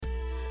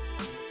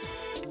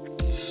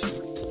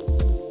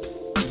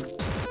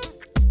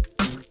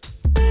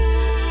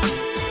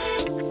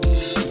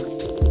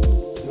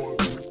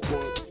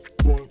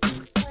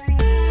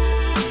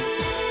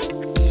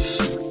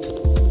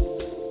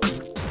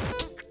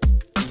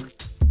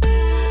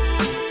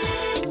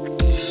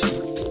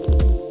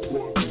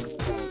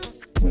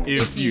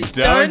If you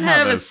don't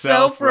have a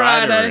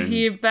self-rider,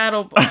 hear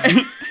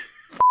BattleBot.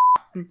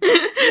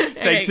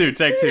 Take two.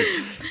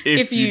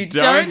 If you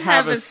don't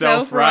have a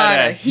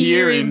self-rider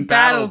here in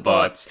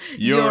BattleBots,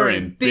 you're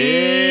in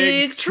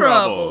big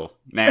trouble.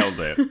 Nailed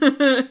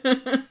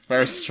it.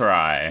 First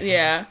try.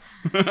 Yeah.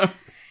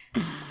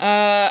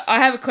 I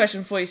have a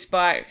question for you,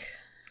 Spike.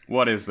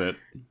 What is it?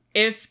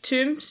 If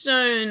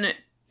Tombstone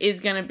is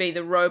going to be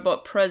the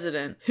robot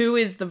president, who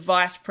is the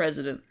vice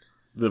president?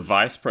 The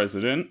vice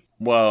president?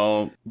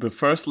 Well, the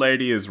first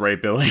lady is Ray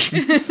Billings.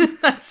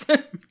 Yes.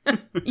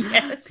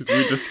 Because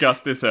we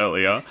discussed this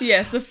earlier.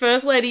 Yes, the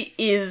first lady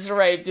is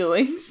Ray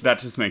Billings. That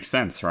just makes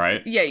sense,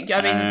 right? Yeah,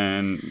 I mean...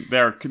 And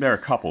they're a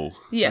couple.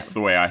 Yeah. That's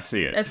the way I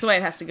see it. That's the way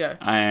it has to go.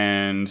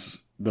 And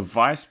the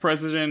vice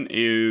president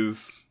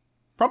is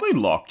probably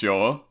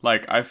Lockjaw.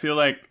 Like, I feel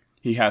like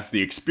he has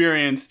the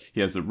experience,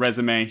 he has the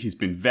resume, he's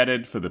been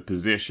vetted for the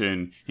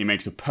position. He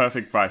makes a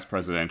perfect vice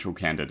presidential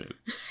candidate.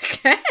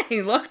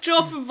 Okay,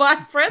 Lockjaw for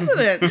vice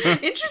president.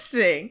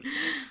 Interesting.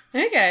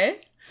 Okay.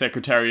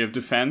 Secretary of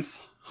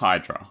Defense,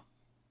 Hydra.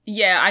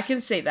 Yeah, I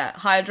can see that.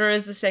 Hydra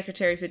is the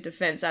Secretary for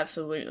Defense,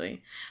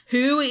 absolutely.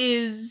 Who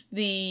is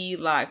the,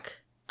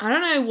 I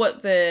don't know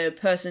what the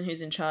person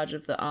who's in charge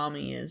of the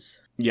army is.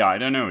 Yeah, I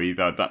don't know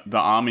either. The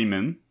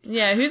armyman.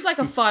 Yeah, who's like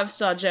a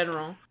 5-star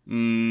general?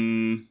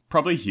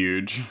 Probably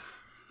Huge.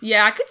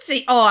 Yeah, I could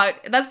see... Oh,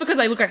 that's because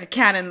they look like a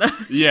cannon, though.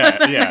 Yeah,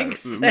 so yeah.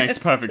 It makes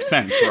perfect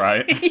sense,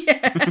 right?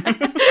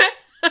 Yeah.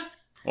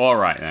 All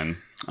right, then.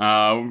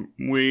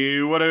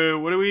 What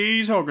are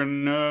we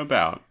talking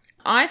about?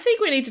 I think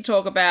we need to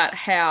talk about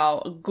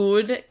how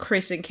good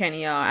Chris and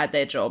Kenny are at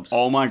their jobs.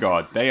 Oh my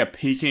god, they are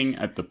peaking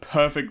at the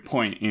perfect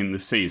point in the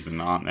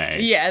season, aren't they?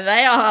 Yeah,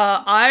 they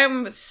are.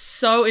 I'm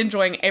so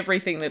enjoying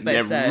everything that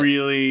they say. They're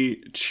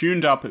really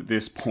tuned up at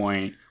this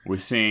point. We're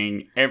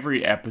seeing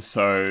every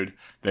episode.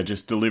 They're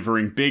just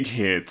delivering big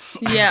hits.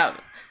 Yeah.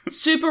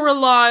 Super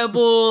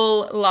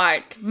reliable,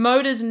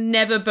 motors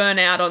never burn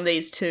out on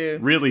these two.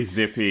 Really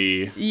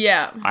zippy.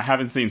 Yeah. I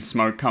haven't seen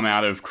smoke come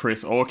out of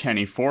Chris or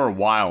Kenny for a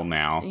while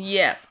now.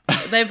 Yeah.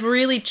 They've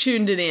really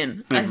tuned it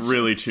in. They've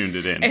really tuned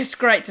it in. It's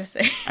great to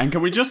see. And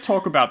can we just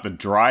talk about the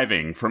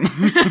driving from...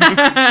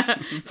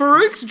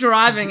 Farouk's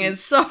driving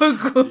is so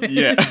good.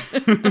 Yeah.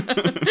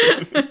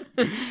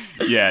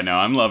 Yeah, no,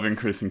 I'm loving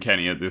Chris and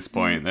Kenny at this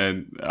point.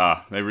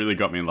 They really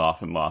got me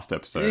laughing last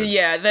episode.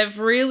 Yeah, they've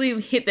really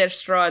hit their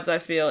strides, I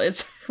feel.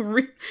 It's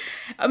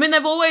I mean,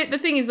 the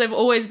thing is, they've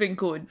always been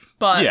good,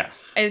 but yeah.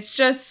 It's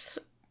just,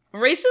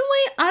 recently,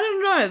 I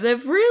don't know,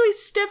 they've really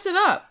stepped it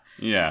up.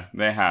 Yeah,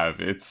 they have.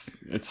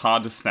 It's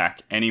hard to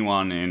stack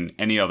anyone in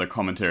any other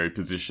commentary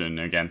position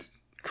against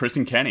Chris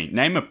and Kenny.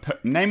 Name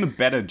a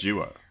better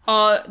duo.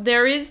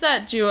 There is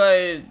that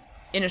duo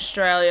in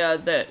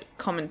Australia that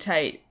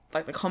commentate,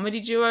 the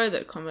comedy duo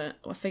that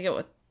I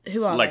forget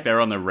who are they?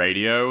 They're on the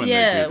radio and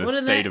they do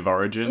the State of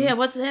Origin. Yeah,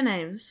 what's their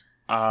names?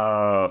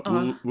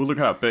 We'll look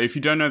it up. But if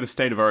you don't know the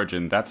State of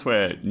Origin, that's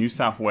where New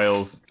South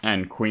Wales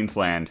and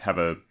Queensland have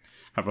a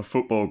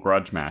football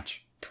grudge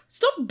match.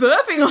 Stop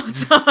burping all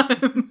the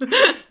time.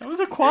 That was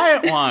a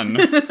quiet one.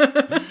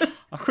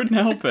 I couldn't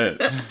help it.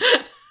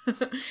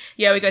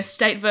 Yeah, we go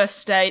state versus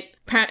state.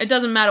 It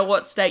doesn't matter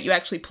what state you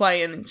actually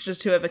play in. It's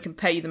just whoever can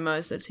pay you the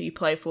most. That's who you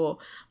play for.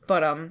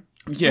 But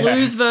yeah.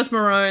 Blues versus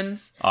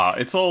Maroons.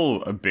 It's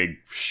all a big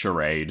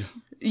charade.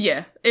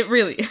 Yeah, it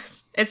really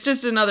is. It's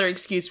just another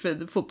excuse for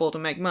the football to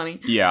make money.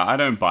 Yeah, I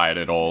don't buy it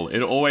at all.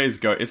 It always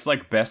it's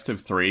like best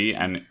of 3,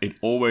 and it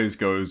always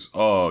goes,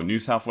 New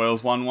South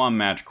Wales won one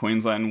match,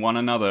 Queensland won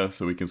another,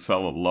 so we can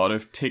sell a lot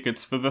of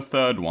tickets for the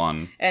third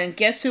one. And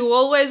guess who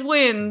always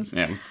wins?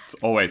 Yeah, it's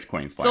always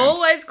Queensland. It's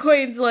always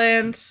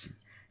Queensland.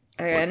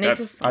 Okay,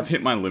 I've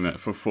hit my limit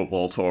for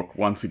football talk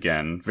once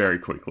again, very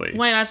quickly.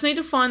 Wait, I just need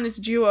to find this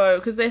duo,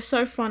 because they're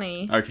so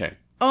funny. Okay.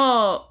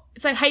 Oh,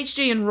 it's like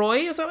HG and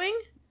Roy or something?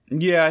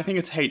 Yeah, I think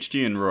it's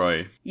HG and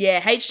Roy. Yeah,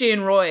 HG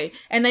and Roy.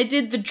 And they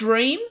did The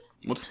Dream.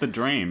 What's The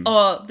Dream?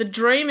 Oh, The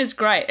Dream is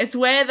great. It's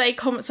where they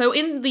so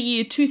in the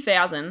year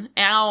 2000,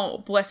 our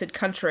blessed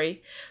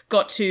country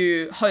got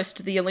to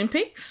host the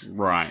Olympics.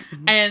 Right.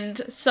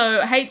 And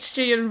so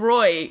HG and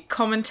Roy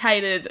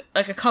commentated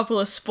a couple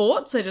of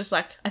sports. They just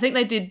I think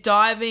they did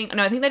diving.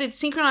 No, I think they did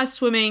synchronized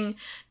swimming,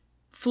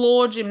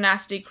 floor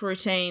gymnastic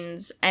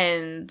routines,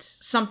 and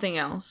something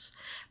else.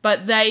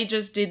 But they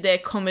just did their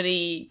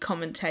comedy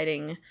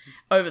commentating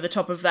over the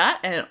top of that.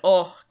 And,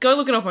 go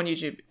look it up on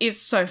YouTube. It's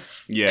so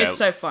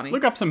funny.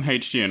 Look up some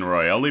HG and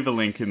Roy. I'll leave a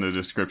link in the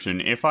description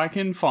if I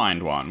can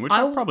find one, which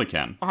I probably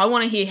can. I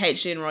want to hear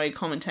HG and Roy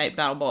commentate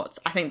BattleBots.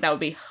 I think that would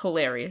be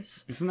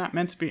hilarious. Isn't that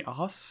meant to be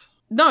us?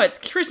 No, it's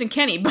Chris and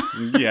Kenny.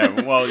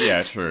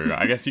 Yeah, true.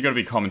 I guess you got to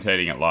be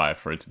commentating it live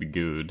for it to be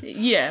good.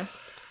 Yeah.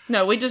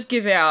 No, we just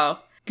give our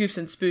goofs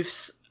and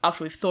spoofs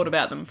after we've thought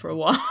about them for a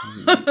while.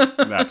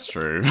 That's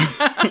true.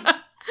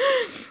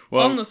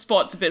 Well, on the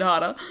spot's a bit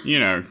harder.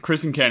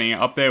 Chris and Kenny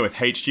up there with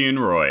HG and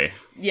Roy.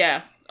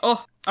 Yeah.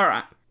 Oh, all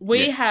right.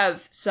 We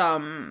have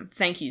some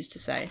thank yous to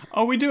say.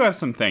 Oh, we do have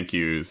some thank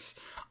yous.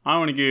 I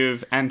want to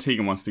give, and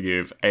Tegan wants to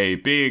give, a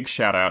big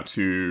shout out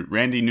to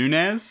Randy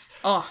Nunez.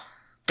 Oh,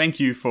 Thank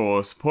you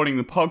for supporting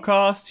the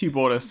podcast. He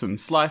bought us some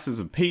slices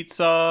of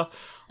pizza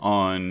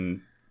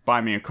on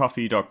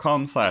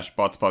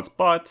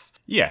buymeacoffee.com/botsbotsbots.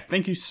 Yeah,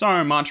 thank you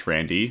so much,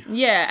 Randy.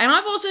 yeah. And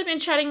I've also been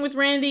chatting with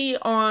Randy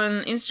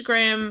on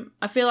Instagram.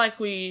 I feel like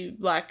we,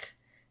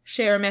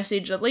 share a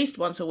message at least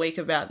once a week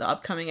about the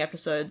upcoming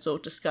episodes or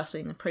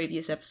discussing the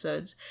previous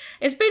episodes.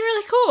 It's been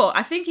really cool.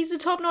 I think he's a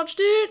top-notch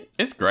dude.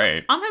 It's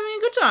great. I'm having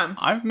a good time.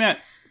 I've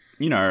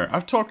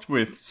talked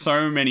with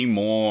so many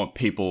more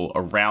people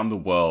around the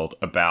world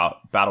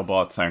about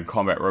BattleBots and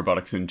combat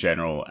robotics in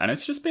general, and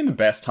it's just been the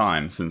best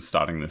time since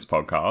starting this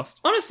podcast.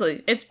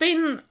 Honestly,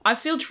 I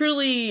feel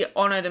truly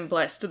honoured and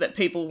blessed that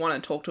people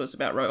want to talk to us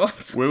about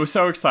robots. We were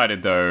so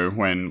excited, though,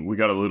 when we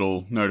got a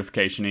little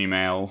notification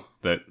email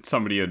that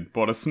somebody had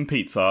bought us some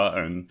pizza,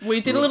 and We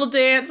did a little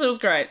dance, it was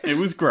great. it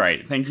was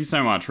great. Thank you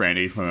so much,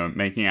 Randy, for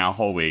making our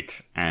whole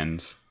week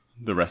and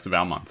the rest of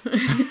our month.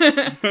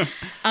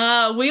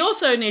 We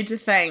also need to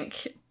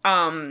thank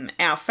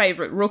our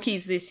favourite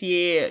rookies this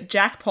year,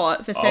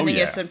 Jackpot, for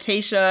sending us some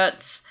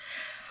t-shirts.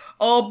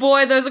 Oh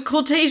boy, those are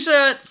cool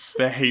t-shirts!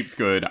 They're heaps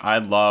good. I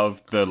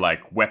love the,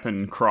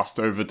 weapon crossed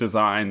over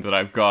design that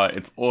I've got.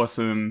 It's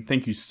awesome.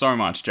 Thank you so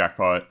much,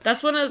 Jackpot.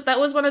 That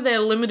was one of their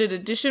limited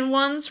edition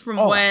ones from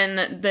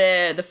when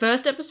the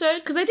first episode,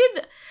 because I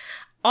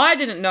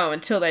didn't know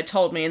until they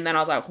told me, and then I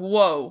was like,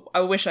 whoa,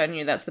 I wish I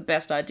knew that's the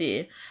best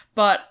idea.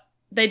 But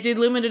they did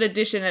limited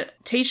edition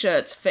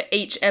t-shirts for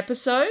each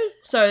episode,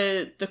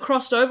 so the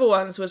crossed over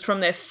ones was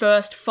from their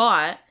first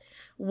fight,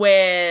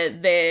 where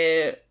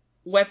their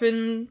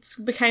weapons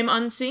became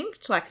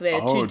unsynced, their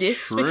two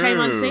discs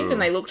became unsynced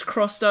and they looked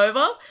crossed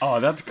over.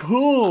 Oh, that's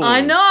cool. I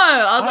know.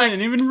 I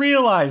didn't even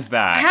realize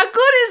that. How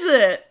good is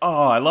it?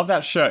 Oh, I love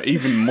that shirt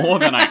even more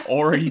than I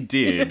already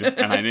did,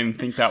 and I didn't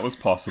think that was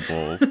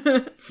possible.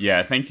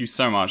 Yeah, thank you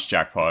so much,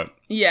 Jackpot.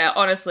 Yeah,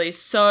 honestly,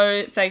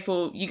 so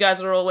thankful. You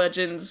guys are all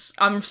legends.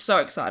 I'm so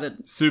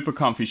excited. Super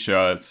comfy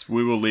shirts.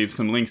 We will leave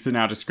some links in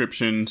our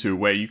description to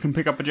where you can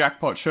pick up a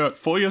Jackpot shirt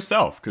for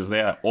yourself, because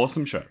they are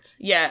awesome shirts.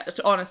 Yeah,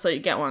 honestly,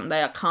 get one.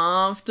 They are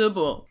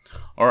comfortable.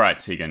 Alright,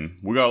 Tegan,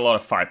 we got a lot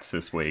of fights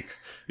this week.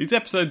 These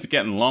episodes are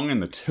getting long in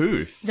the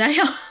tooth. They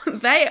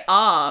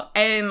are.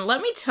 And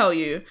let me tell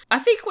you, I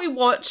think we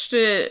watched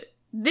it,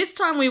 this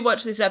time we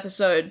watched this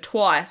episode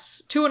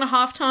twice,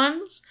 2.5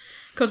 times.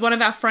 Because one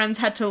of our friends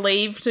had to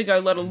leave to go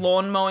let a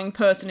lawn mowing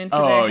person into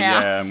their house. Oh,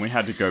 yeah, and we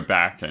had to go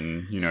back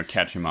and,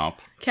 catch him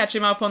up. Catch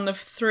him up on the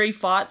 3 or 4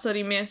 fights that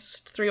he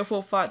missed.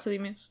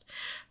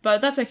 But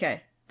that's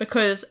okay.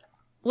 Because,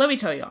 let me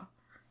tell you,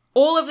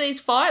 all of these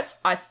fights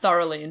I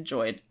thoroughly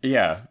enjoyed.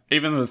 Yeah,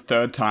 even the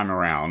third time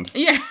around.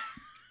 Yeah.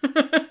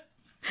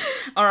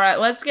 Alright,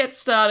 let's get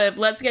started.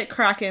 Let's get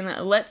cracking.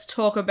 Let's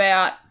talk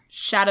about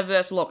Shatter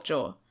vs.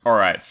 Lockjaw.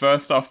 Alright,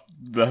 first off,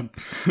 the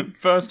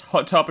first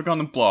hot topic on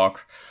the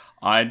block.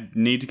 I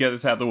need to get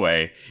this out of the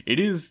way. It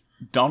is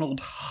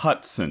Donald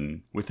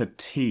Hutson with a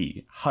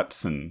T.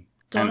 Hutson.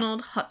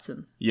 Donald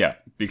Hutson. Yeah,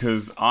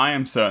 because I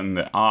am certain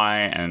that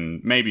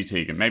and maybe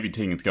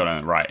Tegan's got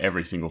it right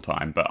every single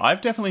time, but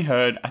I've definitely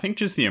heard, I think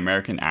just the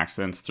American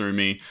accents through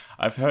me,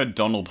 I've heard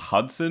Donald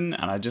Hudson,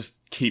 and I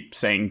just keep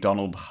saying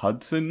Donald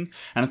Hudson,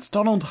 and it's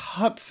Donald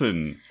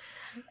Hutson.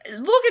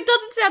 Look, it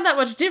doesn't sound that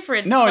much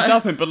different. No, it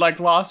doesn't, but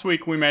last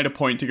week we made a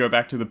point to go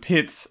back to the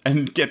pits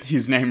and get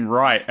his name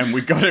right, and we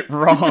got it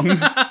wrong.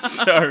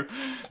 So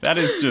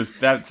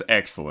that's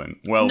excellent.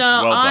 Well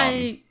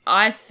done.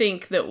 I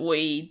think that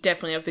we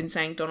definitely have been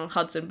saying Donald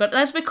Hudson, but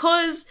that's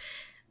because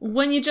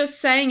when you're just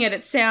saying it,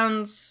 it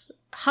sounds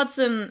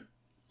Hudson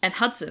and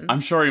Hudson.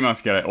 I'm sure you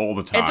must get it all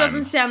the time. It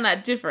doesn't sound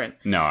that different.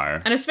 No.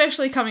 And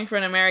especially coming from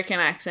an American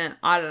accent,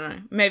 I don't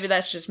know. Maybe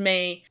that's just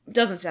me. It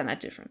doesn't sound that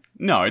different.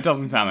 No, it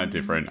doesn't sound that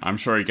different. I'm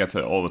sure he gets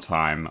it all the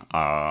time.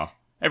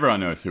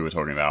 Everyone knows who we're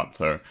talking about,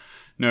 so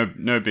no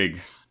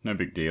big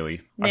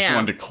dealy. I just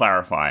wanted to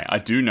clarify. I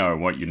do know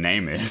what your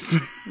name is.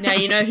 Now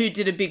you know who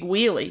did a big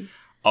wheelie.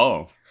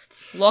 Oh.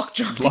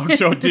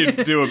 Lockjaw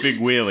did do a big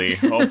wheelie.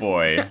 Oh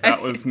boy.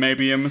 That was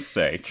maybe a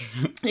mistake.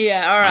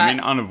 Yeah, alright. I mean,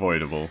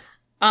 unavoidable.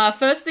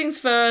 First things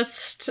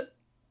first,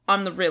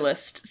 I'm the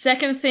realist.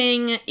 Second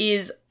thing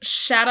is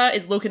Shatter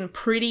is looking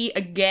pretty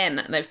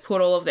again. They've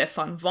put all of their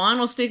fun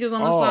vinyl stickers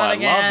on the side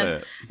again.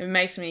 Love it. It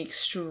makes me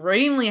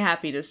extremely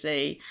happy to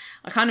see.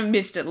 I kind of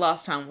missed it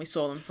last time we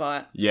saw them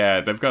fight. Yeah,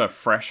 they've got a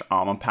fresh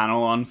armor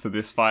panel on for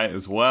this fight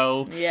as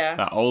well. Yeah.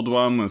 That old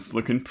one was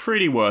looking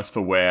pretty worse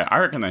for wear. I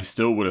reckon they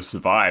still would have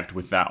survived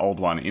with that old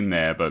one in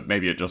there, but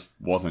maybe it just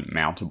wasn't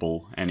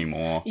mountable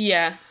anymore.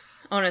 Yeah.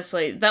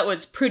 Honestly, that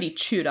was pretty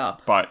chewed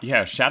up. But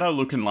yeah, Shadow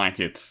looking like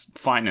it's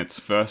fighting its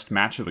first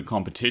match of the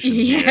competition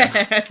here.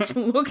 Yeah, it's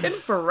looking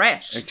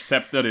fresh.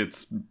 Except that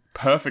it's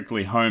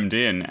perfectly homed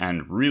in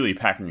and really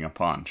packing a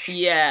punch.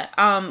 Yeah,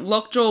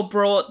 Lockjaw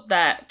brought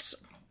that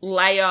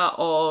layer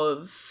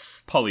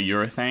of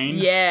polyurethane,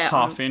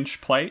 half-inch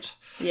plate.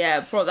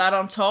 Yeah, brought that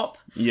on top.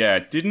 Yeah,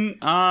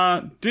 didn't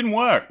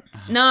work.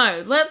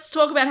 No, let's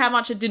talk about how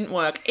much it didn't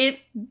work.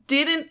 It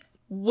didn't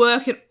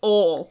work at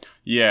all.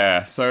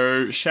 Yeah,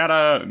 so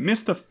Shatter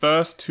missed the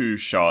first 2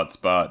 shots,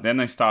 but then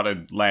they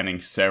started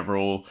landing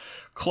several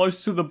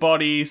close to the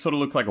body, sort of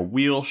looked like a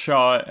wheel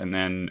shot, and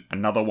then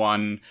another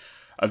one.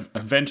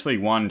 Eventually,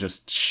 one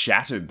just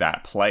shattered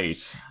that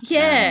plate.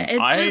 Yeah,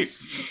 And it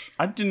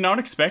I did not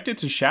expect it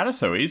to shatter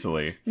so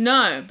easily.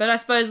 No, but I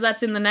suppose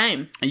that's in the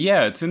name.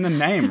 Yeah, it's in the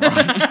name,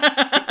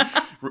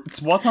 right?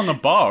 It's what's on the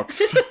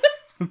box.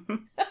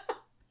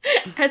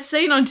 As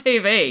seen on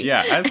TV.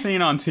 Yeah, as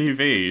seen on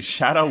TV,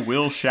 Shatter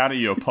will shatter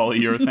your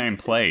polyurethane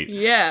plate.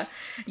 Yeah.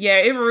 Yeah,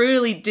 it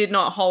really did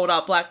not hold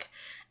up, like,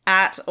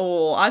 at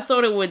all. I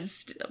thought it would,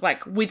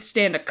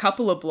 withstand a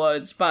couple of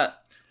blows,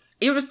 but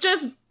it was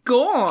just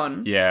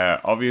gone. Yeah,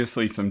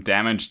 obviously some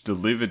damage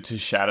delivered to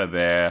Shatter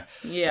there.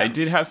 Yeah. They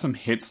did have some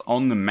hits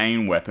on the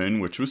main weapon,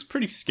 which was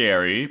pretty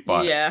scary,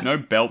 but no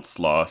belts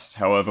lost.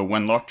 However,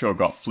 when Lockjaw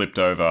got flipped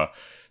over,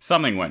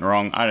 something went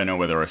wrong. I don't know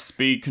whether a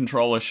speed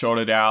controller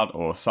shorted out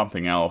or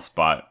something else,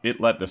 but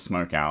it let the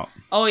smoke out.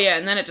 Oh yeah,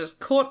 and then it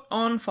just caught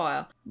on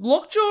fire.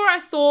 Lockjaw,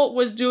 I thought,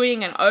 was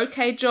doing an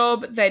okay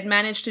job. They'd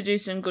managed to do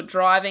some good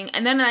driving,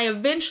 and then they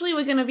eventually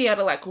were going to be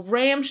able to,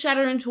 ram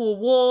Shatter into a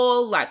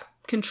wall,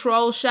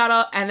 control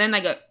Shatter, and then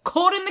they got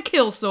caught in the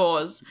kill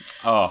saws.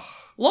 Oh.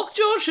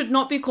 Lockjaw should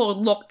not be called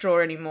Lockjaw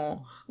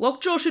anymore.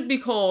 Lockjaw should be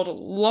called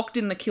Locked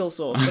in the Kill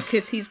Saws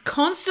because he's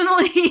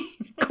constantly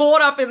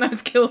caught up in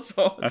those kill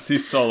saws. That's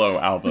his solo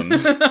album.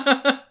 Is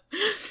it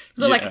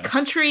like a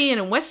country and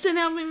a western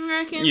album, you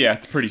reckon? Yeah,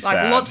 it's pretty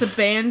sad. Lots of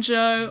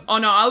banjo. Oh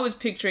no, I was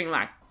picturing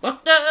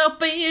Locked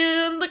up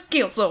in the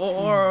kill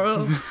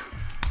saws.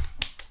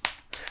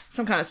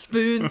 Some kind of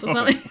spoons or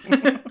something.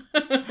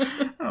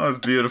 That was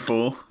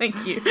beautiful.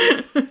 Thank you.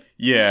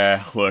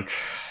 Yeah, look,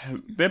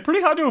 they're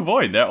pretty hard to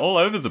avoid. They're all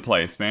over the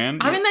place, man.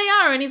 I mean, they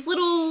are, and his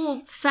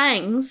little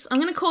fangs, I'm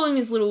going to call him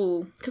his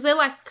little, because they're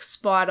like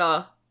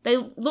spider. They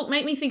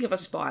make me think of a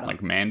spider.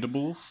 Like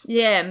mandibles?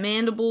 Yeah,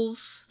 mandibles.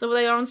 Is that what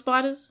they are on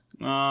spiders?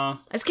 I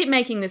just keep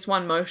making this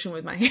one motion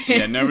with my hands.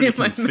 Yeah, nobody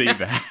can see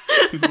that.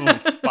 Little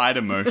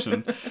spider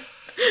motion.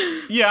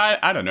 Yeah,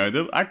 I don't know.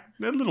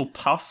 They're little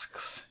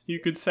tusks, you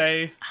could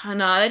say. Oh,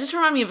 no, they just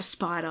remind me of a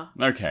spider.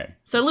 Okay.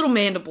 So little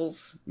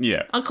mandibles.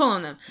 Yeah. I'm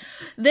calling them.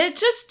 They're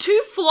just too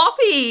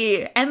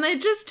floppy, and they're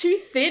just too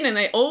thin, and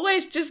they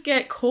always just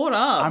get caught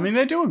up. I mean,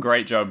 they do a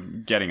great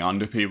job getting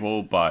under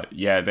people, but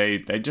yeah, they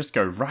just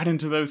go right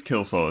into those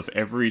kill saws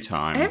every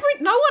time.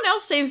 No one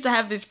else seems to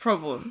have this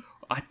problem.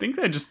 I think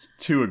they're just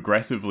too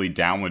aggressively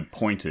downward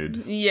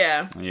pointed.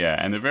 Yeah. Yeah,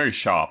 and they're very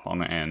sharp on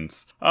the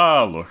ends.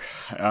 Oh,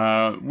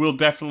 look. We'll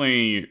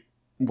definitely...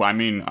 Well, I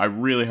mean, I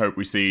really hope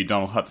we see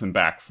Donald Hudson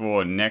back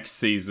for next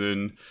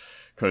season,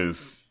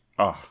 because,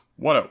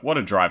 what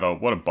a driver,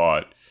 what a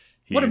bot.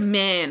 What a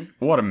man.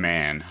 What a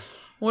man.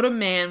 What a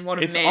man,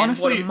 what a man,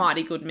 honestly, what a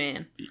mighty good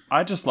man.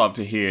 I just love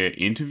to hear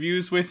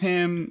interviews with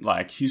him.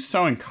 He's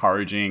so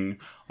encouraging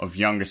of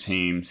younger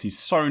teams. He's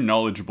so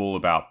knowledgeable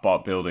about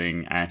bot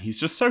building, and he's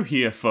just so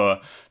here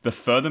for the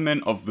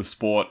furtherment of the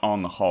sport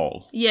on the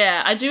whole.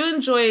 Yeah, I do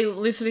enjoy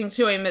listening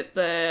to him at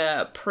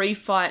the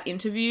pre-fight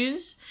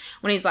interviews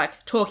when he's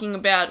talking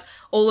about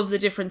all of the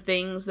different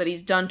things that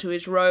he's done to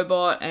his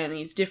robot and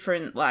his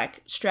different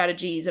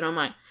strategies, and I'm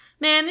like,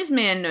 man, this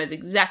man knows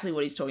exactly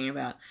what he's talking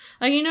about.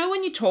 When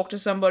you talk to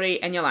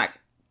somebody and you're like,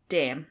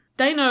 damn,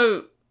 they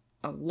know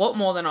a lot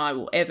more than I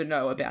will ever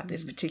know about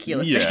this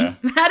particular thing.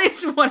 That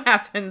is what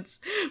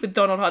happens with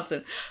Donald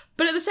Hudson.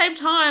 But at the same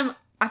time,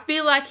 I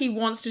feel like he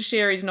wants to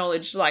share his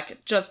knowledge,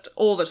 just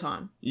all the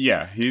time.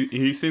 Yeah,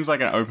 he seems like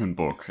an open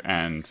book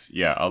and,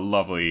 yeah, a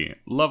lovely,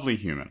 lovely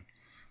human.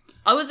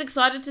 I was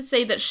excited to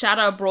see that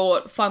Shatter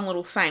brought fun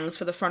little fangs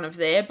for the front of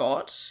their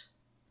bot.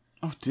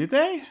 Oh, did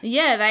they?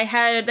 Yeah, they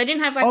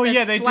didn't have they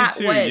flat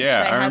did too. wedge.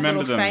 Yeah, they I had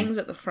remember little them. fangs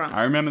at the front.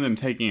 I remember them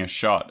taking a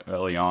shot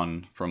early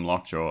on from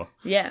Lockjaw.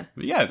 Yeah.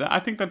 But yeah, I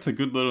think that's a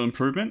good little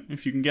improvement.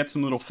 If you can get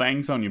some little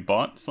fangs on your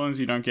bot, as long as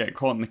you don't get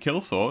caught in the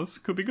kill saws,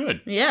 could be good.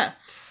 Yeah.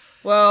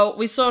 Well,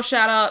 we saw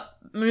Shatter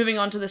moving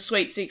on to the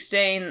Sweet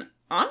 16.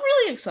 I'm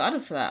really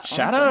excited for that.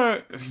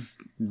 Shatter is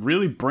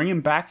really bringing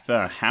back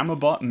the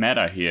Hammerbot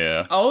meta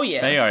here. Oh,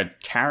 yeah. They are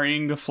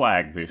carrying the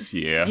flag this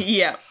year.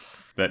 Yeah.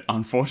 That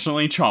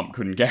unfortunately Chomp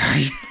couldn't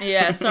carry.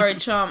 Yeah, sorry,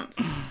 Chomp.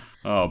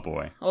 Oh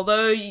boy.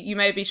 Although you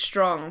may be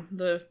strong,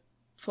 the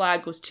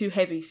flag was too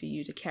heavy for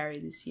you to carry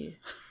this year.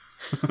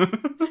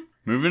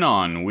 Moving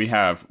on, we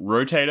have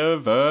Rotator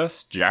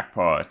vs.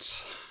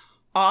 Jackpot.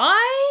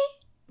 I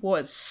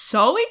was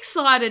so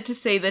excited to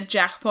see that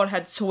Jackpot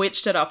had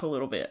switched it up a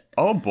little bit.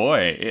 Oh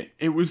boy,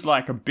 it was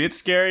a bit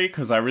scary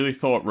because I really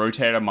thought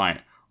Rotator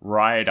might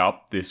ride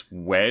up this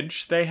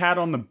wedge they had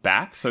on the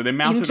back. So they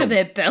mounted into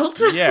their belt?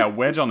 Yeah,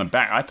 wedge on the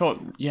back. I thought,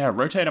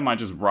 Rotator might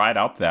just ride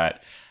up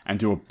that and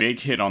do a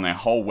big hit on their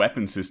whole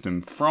weapon system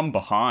from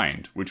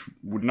behind, which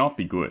would not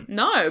be good.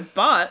 No,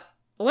 but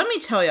let me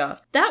tell you,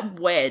 that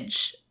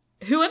wedge,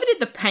 whoever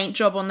did the paint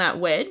job on that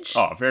wedge...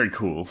 Oh, very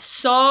cool.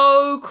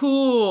 So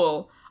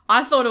cool.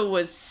 I thought it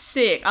was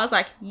sick. I was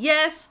like,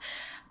 yes.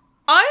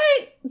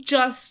 I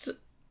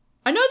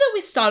know that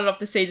we started off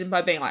the season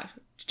by being like,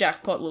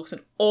 Jackpot looks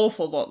an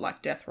awful lot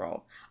like Death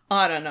Roll.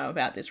 I don't know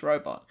about this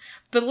robot.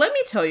 But let me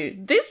tell you,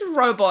 this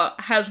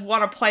robot has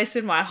won a place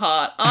in my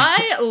heart.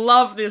 I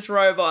love this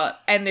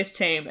robot and this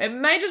team. It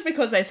may just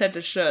because they sent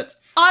us shirts.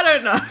 I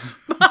don't know.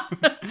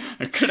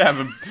 It could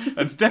have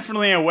it's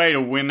definitely a way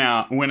to win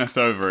us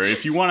over.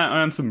 If you want to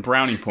earn some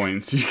brownie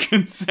points, you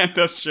can send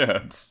us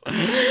shirts.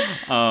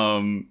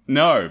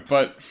 No,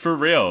 but for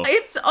real.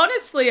 It's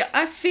honestly,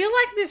 I feel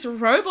like this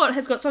robot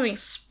has got something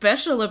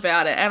special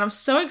about it, and I'm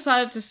so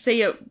excited to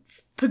see it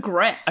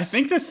progress. I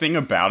think the thing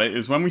about it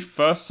is when we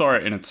first saw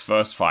it in its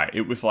first fight,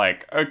 it was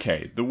like,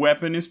 okay, the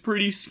weapon is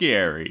pretty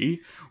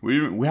scary.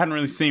 We hadn't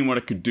really seen what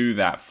it could do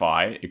that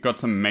fight. It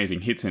got some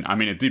amazing hits in. I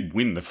mean, it did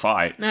win the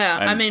fight.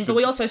 Yeah, but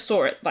we also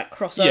saw it, like,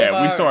 cross over.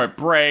 Yeah, we saw it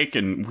break,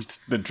 and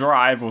the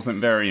drive wasn't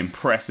very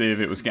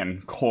impressive. It was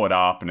getting caught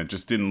up, and it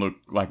just didn't look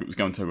like it was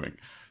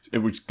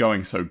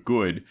going so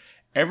good.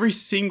 Every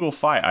single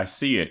fight I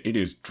see it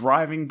is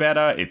driving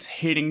better, it's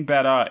hitting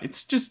better,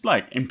 it's just,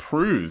 like,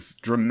 improves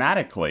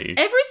dramatically.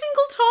 Every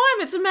single time,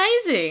 it's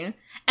amazing.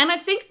 And I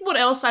think what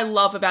else I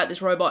love about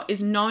this robot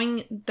is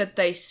knowing that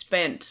they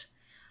spent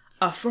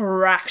a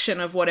fraction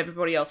of what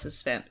everybody else has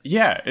spent.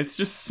 Yeah, it's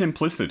just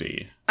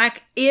simplicity.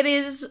 Like,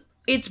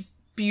 it's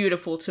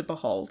beautiful to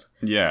behold.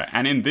 Yeah,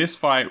 and in this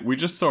fight, we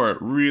just saw it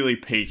really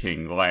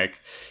peaking. Like,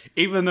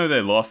 even though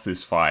they lost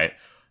this fight,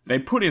 they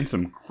put in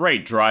some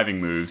great driving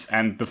moves,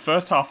 and the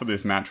first half of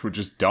this match were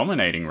just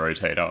dominating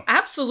Rotator.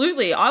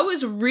 Absolutely. I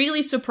was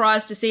really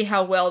surprised to see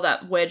how well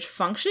that wedge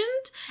functioned,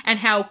 and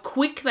how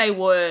quick they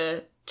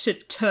were to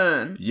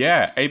turn.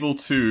 Yeah, able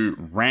to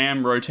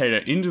ram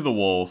Rotator into the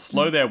wall,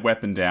 slow their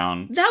weapon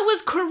down. That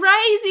was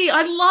crazy.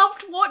 I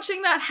loved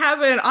watching that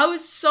happen. I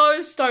was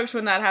so stoked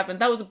when that happened.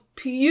 That was a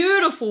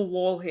beautiful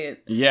wall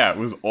hit. Yeah, it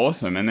was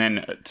awesome. And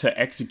then to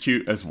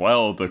execute as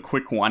well the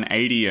quick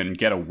 180 and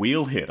get a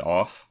wheel hit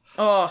off.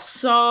 Oh,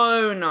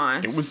 so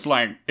nice. It was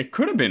like, it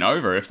could have been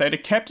over if they'd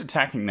have kept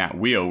attacking that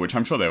wheel, which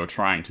I'm sure they were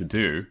trying to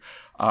do.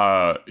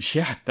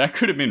 Yeah, that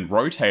could have been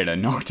Rotator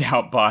knocked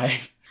out by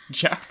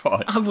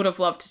Jackpot. I would have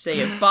loved to see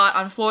it, but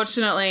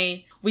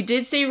unfortunately, we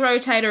did see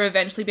Rotator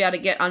eventually be able to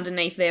get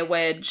underneath their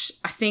wedge.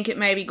 I think it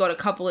maybe got a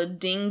couple of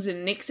dings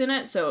and nicks in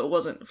it, so it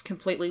wasn't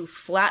completely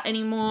flat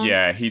anymore.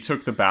 Yeah, he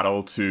took the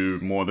battle to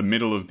more the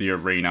middle of the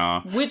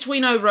arena. Which we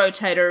know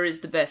Rotator is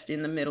the best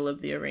in the middle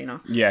of the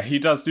arena. Yeah, he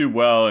does do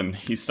well, and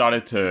he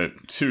started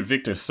to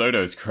Victor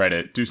Soto's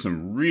credit, do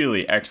some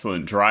really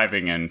excellent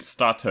driving and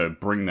start to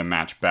bring the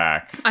match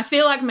back. I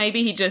feel like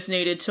maybe he just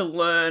needed to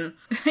learn.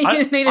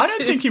 I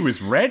don't think he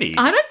was ready.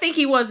 I don't think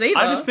he was either.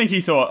 I just think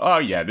he thought, oh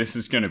yeah, this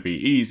is going to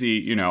be easy,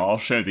 you know, I'll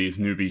show these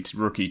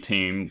rookie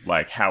team,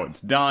 like, how it's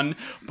done,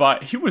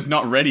 but he was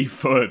not ready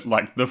for,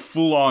 like, the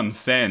full-on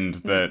send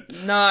that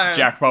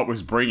Jackpot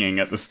was bringing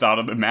at the start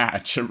of the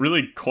match. It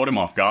really caught him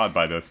off guard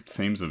by the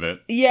seams of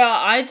it. Yeah,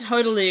 I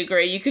totally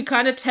agree. You could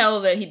kind of tell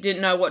that he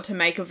didn't know what to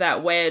make of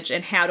that wedge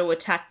and how to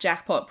attack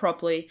Jackpot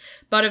properly,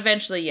 but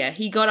eventually, yeah,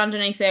 he got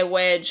underneath their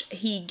wedge,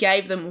 he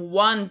gave them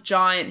one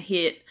giant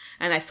hit,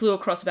 and they flew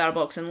across the battle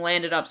box and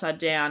landed upside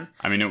down.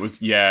 I mean, it was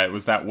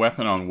that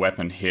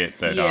weapon-on-weapon hit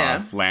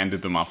that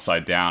landed them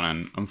upside down,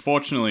 and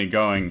unfortunately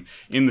going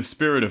in the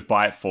spirit of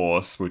Bite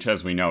Force, which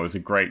as we know is a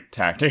great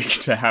tactic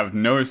to have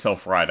no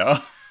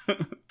self-rider. How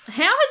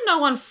has no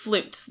one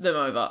flipped them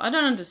over? I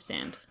don't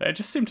understand. They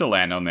just seem to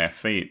land on their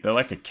feet. They're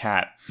like a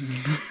cat.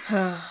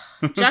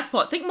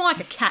 Jackpot, think more like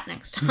a cat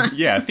next time.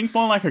 Yeah, think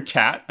more like a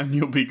cat and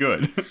you'll be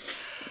good.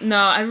 No,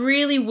 I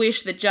really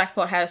wish that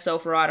Jackpot had a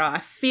self-rider. I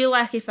feel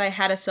like if they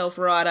had a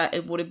self-rider,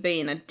 it would have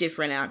been a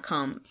different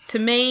outcome. To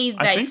me,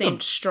 they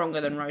seemed stronger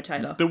than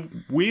Rotator. The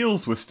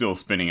wheels were still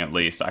spinning at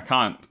least. I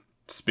can't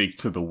speak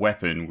to the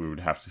weapon, we would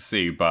have to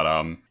see,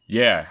 but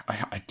yeah,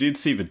 I did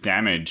see the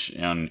damage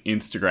on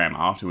Instagram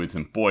afterwards,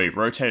 and boy,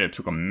 Rotator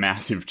took a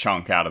massive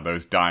chunk out of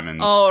those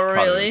diamonds. Oh,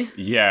 really?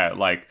 Yeah,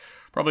 like,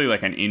 probably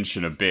like an inch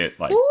and a bit,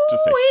 like, Ooh-wee.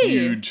 Just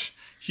a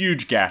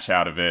huge gash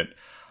out of it.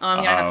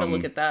 I'm gonna have to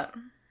look at that.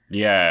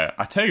 Yeah,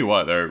 I tell you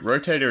what though,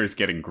 Rotator is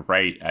getting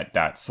great at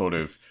that sort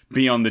of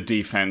be on the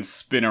defense,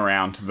 spin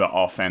around to the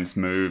offense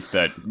move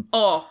that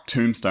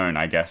Tombstone,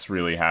 I guess,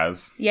 really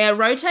has. Yeah,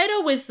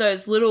 Rotator with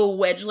those little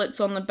wedgelets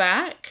on the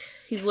back,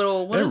 his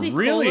little, what does he call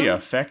them? They're really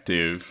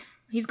effective.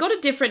 He's got a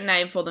different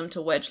name for them to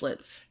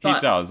wedgelets. He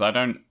does, I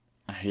can't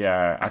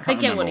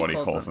remember what he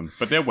calls them.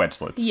 But they're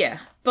wedgelets. Yeah,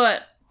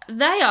 but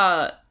they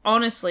are,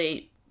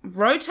 honestly,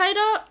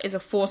 Rotator is a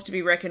force to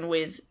be reckoned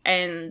with,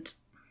 and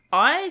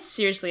I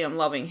seriously am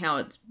loving how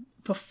it's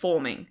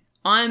performing.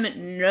 I'm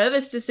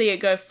nervous to see it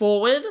go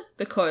forward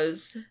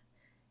because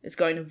it's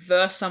going to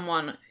verse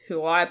someone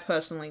who I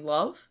personally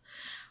love.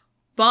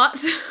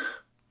 But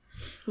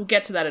we'll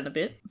get to that in a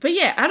bit. But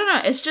yeah, I don't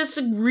know. It's just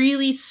a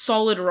really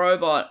solid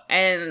robot,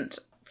 and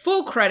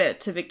full credit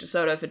to Victor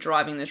Soto for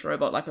driving this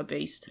robot like a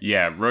beast.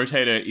 Yeah,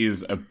 Rotator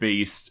is a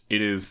beast.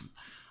 It is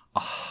a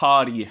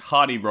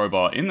hardy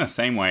robot in the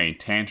same way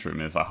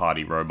Tantrum is a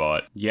hardy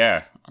robot.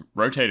 Yeah,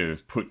 Rotator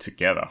is put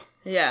together.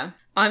 Yeah.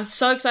 I'm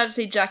so excited to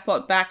see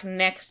Jackpot back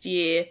next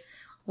year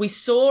we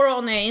saw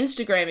on their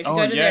Instagram, if you Oh,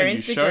 go to yeah, their you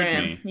showed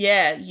Instagram, me.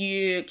 yeah,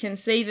 you can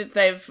see that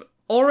they've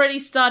already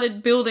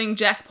started building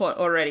Jackpot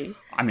already.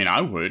 I mean, I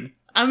would.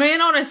 I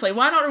mean, honestly,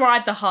 why not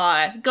ride the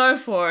high? Go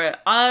for it.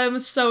 I'm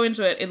so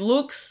into it. It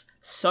looks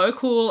so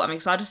cool. I'm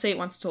excited to see it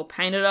once it's all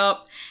painted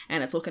up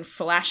and it's looking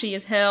flashy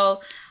as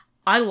hell.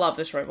 I love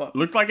this robot.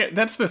 Looked like it.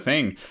 That's the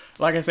thing.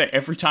 Like I say,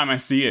 every time I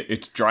see it,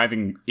 it's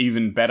driving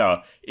even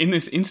better. In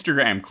this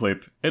Instagram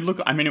clip,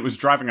 it was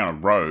driving on a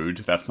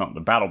road. That's not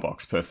the battle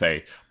box per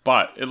se,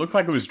 but it looked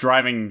like it was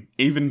driving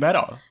even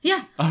better.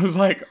 Yeah. I was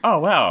like, oh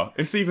wow,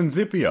 it's even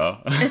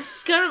zippier.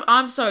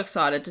 I'm so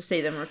excited to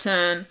see them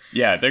return.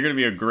 Yeah, they're going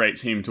to be a great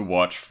team to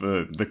watch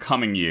for the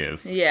coming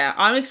years. Yeah,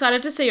 I'm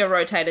excited to see a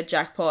rotated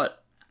Jackpot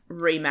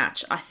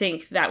rematch. I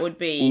think that would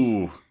be...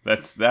 Ooh,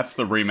 that's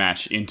the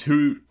rematch in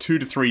 2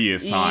 to 3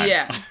 years' time.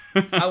 Yeah,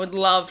 I would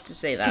love to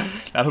see that.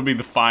 That'll be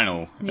the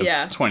final of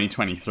Yeah.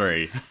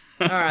 2023.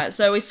 Alright,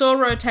 so we saw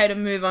Rotator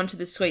move on to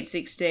the Sweet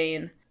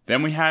 16.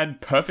 Then we had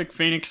Perfect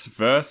Phoenix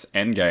versus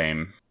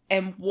Endgame.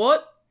 And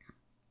what...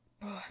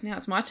 Oh, now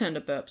it's my turn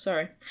to burp,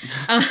 sorry.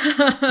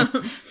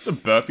 It's a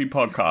burpy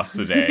podcast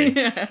today.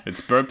 Yeah. It's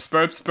burps,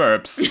 burps,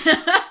 burps.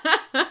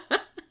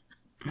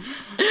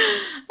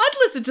 I'd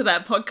listen to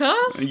that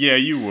podcast. Yeah,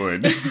 you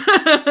would.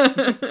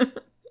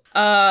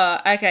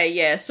 Okay,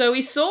 yeah. So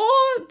we saw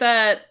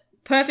that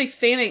Perfect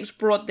Phoenix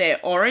brought their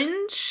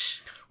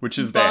orange, Which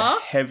is bar? their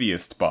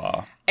heaviest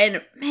bar.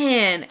 and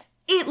man,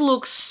 it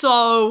looks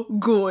so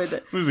good.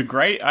 It was a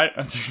great...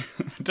 I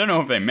don't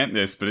know if they meant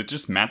this, but it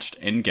just matched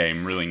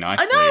Endgame really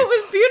nicely. I know, it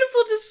was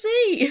beautiful to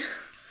see.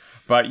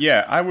 But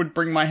yeah, I would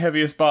bring my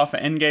heaviest bar for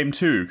Endgame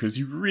too, because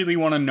you really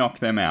want to knock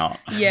them out.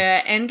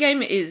 Yeah,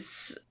 Endgame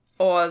is...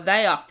 Oh,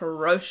 they are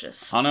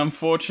ferocious. An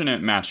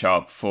unfortunate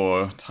matchup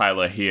for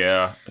Tyler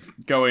here,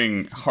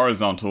 going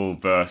horizontal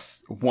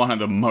versus one of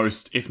the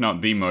most, if not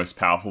the most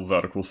powerful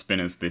vertical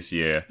spinners this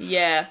year.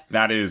 Yeah.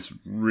 That is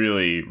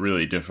really,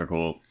 really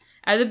difficult.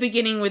 At the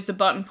beginning with the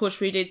button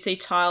push, we did see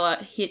Tyler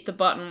hit the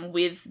button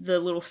with the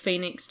little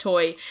Phoenix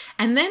toy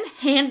and then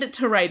hand it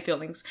to Ray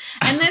Billings.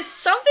 And there's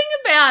something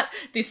about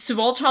this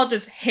small child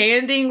just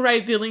handing Ray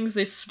Billings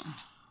this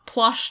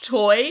plush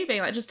toy,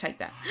 being like, just take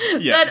that.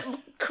 Yeah. That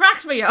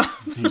cracked me up.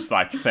 He's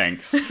like,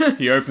 thanks.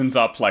 He opens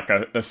up like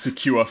a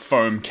secure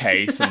foam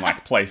case and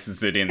like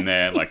places it in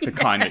there, like the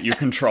kind that your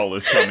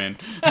controllers come in.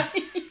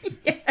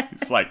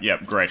 It's like,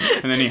 yep, great.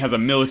 And then he has a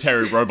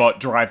military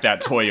robot drive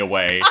that toy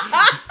away.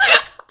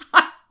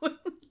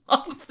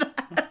 Love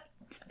that.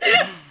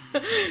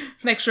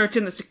 Make sure it's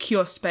in the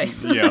secure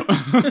space. Yep.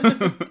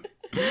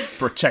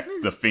 Protect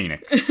the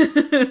Phoenix.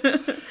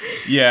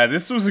 Yeah,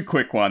 this was a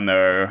quick one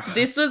though.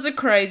 This was a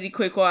crazy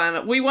quick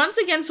one. We once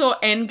again saw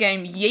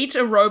Endgame yeet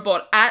a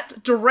robot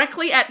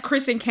directly at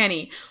Chris and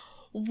Kenny.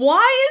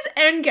 Why is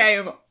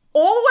Endgame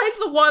always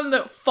the one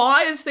that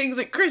fires things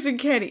at Chris and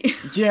Kenny?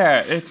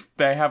 Yeah,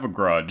 they have a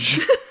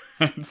grudge.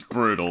 It's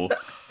brutal.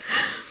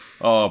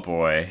 Oh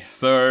boy.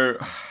 So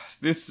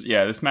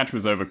this match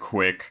was over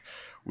quick.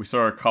 We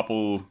saw a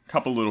couple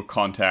little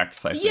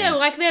contacts, I think. Yeah,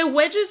 like their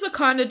wedges were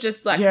kind of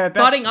just like Yeah,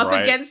 that's butting up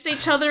right. against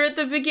each other at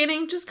the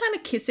beginning, just kind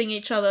of kissing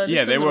each other. Just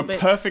Yeah, a they little were bit.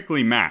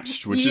 perfectly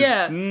matched, which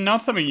Yeah. is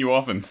not something you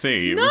often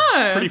see. It was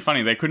No. pretty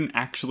funny. They couldn't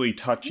actually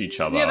touch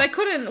each other. Yeah,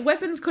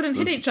 weapons couldn't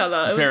hit was each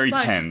other. It very was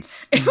like,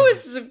 tense. It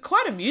was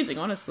quite amusing,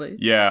 honestly.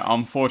 Yeah,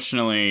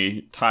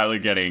 unfortunately, Tyler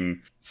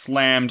getting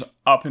slammed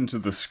up into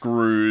the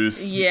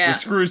screws. Yeah. The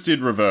screws did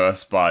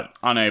reverse, but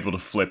unable to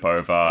flip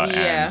over.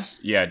 Yeah. And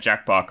yeah,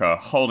 Jack Barker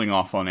holding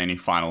off on any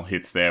final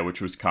hits there, which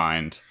was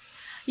kind.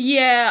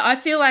 Yeah, I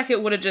feel like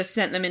it would have just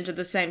sent them into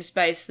the same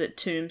space that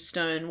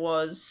Tombstone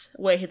was,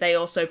 where they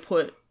also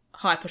put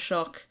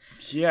Hypershock.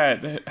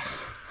 Yeah,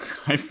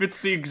 if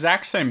it's the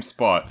exact same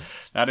spot,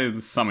 that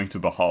is something to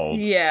behold.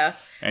 Yeah.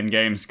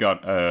 Endgame's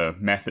got a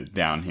method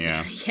down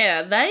here.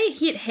 Yeah, they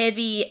hit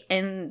heavy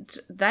and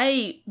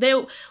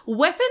their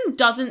weapon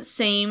doesn't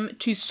seem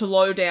to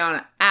slow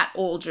down at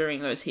all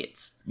during those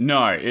hits.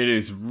 No, it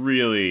is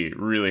really,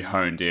 really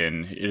honed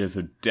in. It is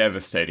a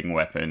devastating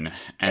weapon.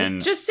 And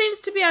It just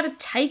seems to be able to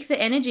take the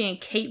energy and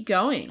keep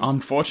going.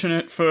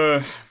 unfortunate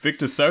for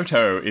Victor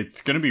Soto,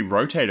 it's going to be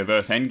Rotator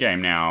versus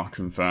Endgame now,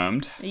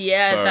 confirmed.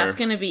 Yeah, So that's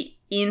going to be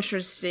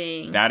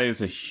interesting. that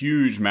is a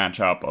huge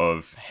matchup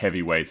of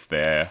heavyweights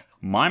there.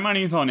 My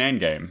money's on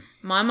Endgame.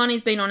 My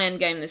money's been on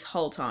Endgame this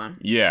whole time.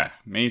 Yeah,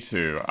 me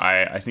too.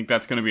 I think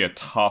that's going to be a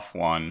tough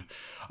one.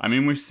 I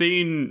mean, we've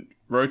seen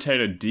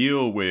Rotator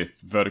deal with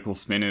vertical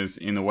spinners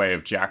in the way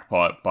of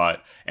Jackpot,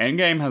 but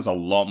Endgame has a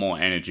lot more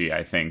energy,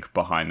 I think,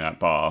 behind that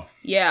bar.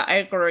 Yeah, I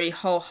agree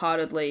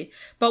wholeheartly.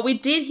 But we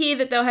did hear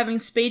that they were having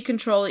speed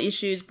controller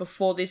issues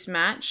before this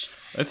match.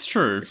 It's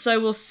true. So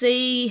we'll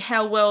see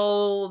how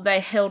well they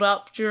held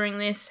up during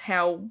this,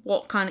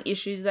 what kind of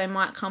issues they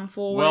might come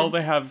forward. Well,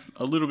 they have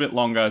a little bit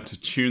longer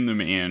to tune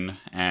them in,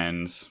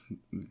 and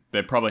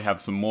they probably have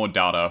some more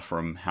data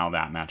from how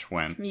that match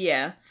went.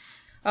 Yeah.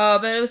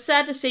 But it was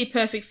sad to see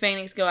Perfect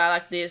Phoenix go out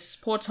like this.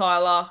 Poor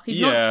Tyler. He's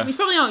Yeah. He's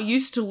probably not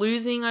used to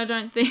losing, I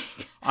don't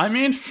think. I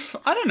mean,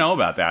 I don't know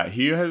about that.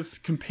 He has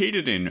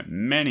competed in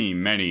many,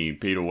 many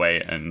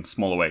Beetleweight and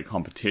smaller weight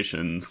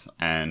competitions,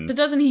 and But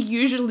doesn't he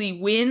usually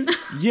win?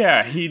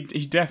 yeah, he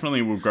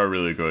definitely will go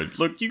really good.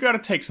 Look, you got to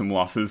take some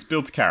losses,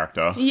 builds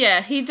character.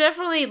 Yeah, he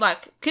definitely,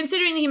 like,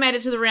 considering he made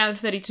it to the round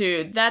of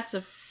 32, that's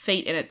a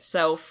feat in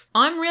itself.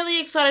 I'm really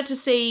excited to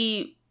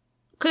see,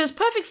 because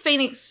Perfect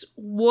Phoenix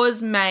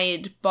was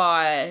made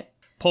by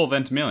Paul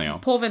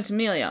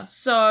Ventimiglia.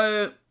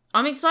 So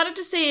I'm excited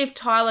to see if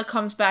Tyler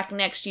comes back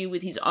next year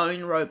with his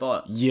own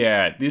robot.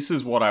 Yeah, this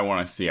is what I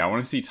want to see. I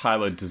want to see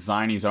Tyler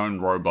design his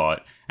own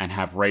robot and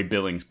have Ray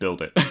Billings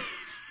build it.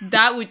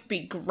 That would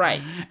be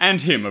great.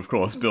 And him, of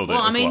course, build it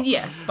Well, I as mean, well.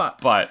 yes,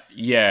 but... But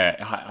yeah,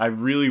 I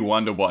really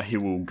wonder what he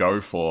will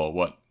go for,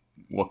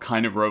 what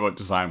kind of robot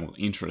design will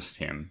interest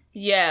him.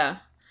 Yeah.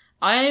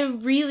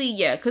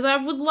 Because I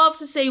would love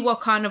to see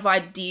what kind of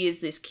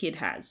ideas this kid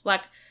has.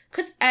 Like,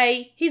 because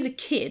he's a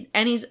kid,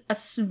 and he's a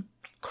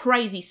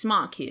crazy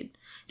smart kid.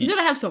 He's got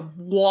to have some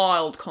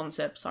wild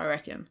concepts, I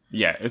reckon.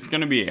 Yeah, it's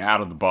going to be out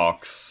of the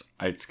box.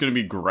 It's going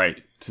to be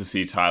great to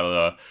see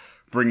Tyler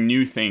bring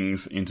new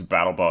things into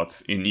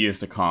BattleBots in years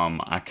to come.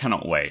 I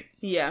cannot wait.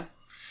 Yeah.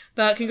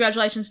 But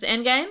congratulations to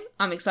Endgame.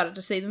 I'm excited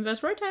to see them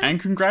versus Rotate. And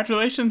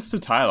congratulations to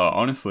Tyler,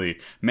 honestly.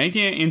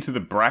 Making it into the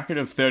bracket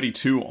of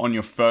 32 on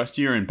your first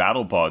year in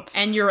BattleBots.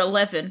 And you're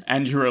 11.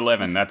 And you're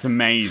 11. That's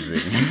amazing.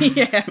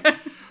 Yeah.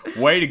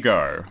 Way to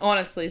go.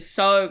 Honestly,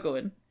 so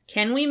good.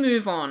 Can we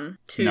move on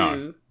to...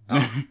 No.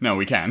 No,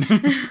 we can.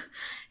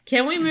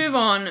 Can we move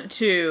on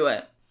to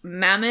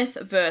Mammoth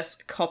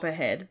versus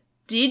Copperhead?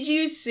 Did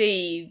you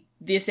see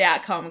this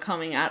outcome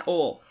coming at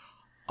all?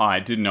 I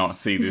did not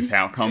see this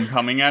outcome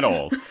coming at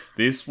all.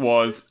 This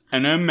was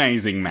an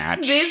amazing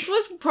match. This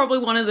was probably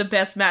one of the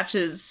best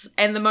matches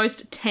and the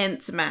most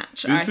tense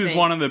match, This is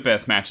one of the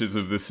best matches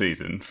of the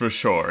season, for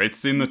sure.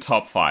 It's in the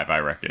top 5, I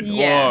reckon.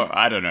 Yeah. Or,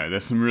 I don't know,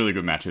 there's some really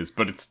good matches,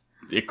 but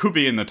it could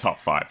be in the top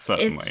 5,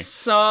 certainly. It's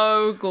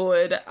so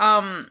good.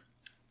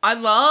 I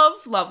love,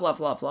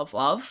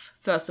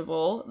 first of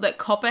all, that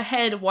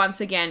Copperhead once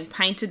again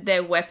painted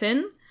their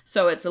weapon.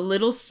 So it's a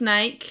little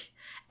snake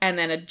and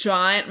then a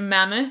giant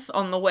mammoth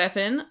on the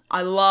weapon.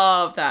 I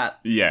love that.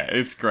 Yeah,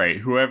 it's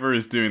great. Whoever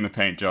is doing the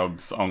paint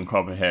jobs on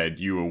Copperhead,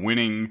 you are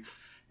winning.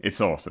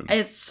 It's awesome.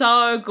 It's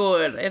so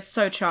good. It's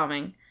so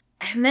charming.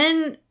 And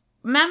then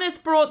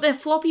Mammoth brought their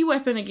floppy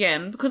weapon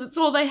again because it's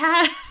all they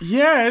had.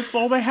 Yeah, it's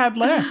all they had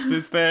left.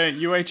 It's their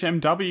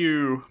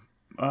UHMW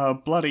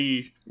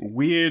bloody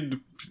weird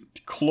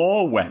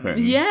claw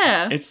weapon.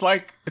 Yeah. It's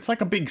like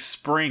a big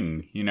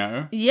spring, you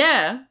know?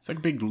 Yeah. It's like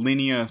a big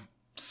linear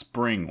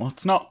spring. Well,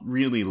 it's not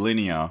really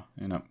linear,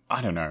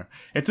 I don't know.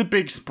 It's a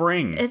big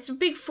spring. It's a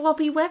big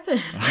floppy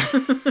weapon.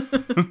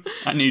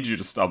 I need you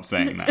to stop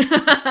saying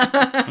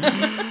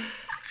that.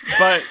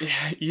 But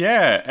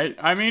yeah,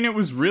 I mean, it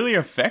was really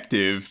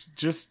effective.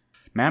 Just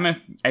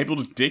Mammoth able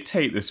to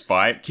dictate this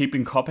fight,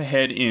 keeping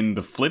Copperhead in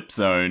the flip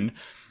zone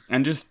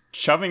and just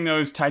shoving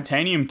those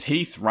titanium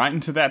teeth right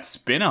into that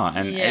spinner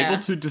and able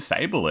to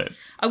disable it.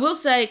 I will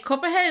say,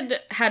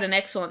 Copperhead had an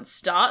excellent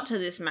start to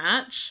this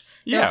match.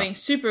 They were being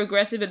super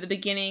aggressive at the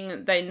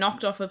beginning. They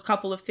knocked off a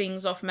couple of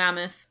things off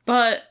Mammoth.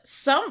 But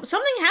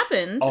something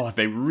happened. Oh,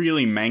 they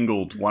really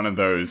mangled one of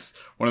those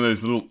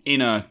little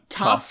inner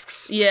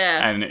tusks.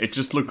 Yeah. And it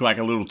just looked like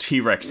a little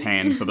T-Rex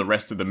hand for the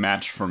rest of the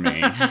match for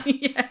me.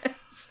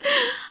 Yes.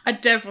 I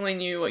definitely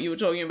knew what you were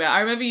talking about. I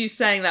remember you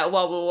saying that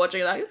while we were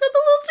watching, like, look at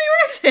the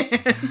little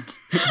T-Rex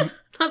hand.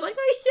 I was like,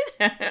 oh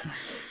yeah.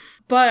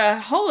 But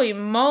holy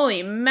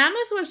moly,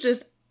 Mammoth was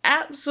just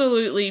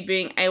absolutely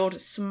being able to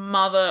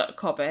smother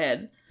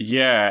Copperhead.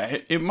 Yeah,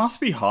 it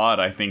must be hard,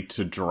 I think,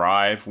 to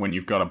drive when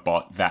you've got a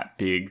bot that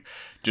big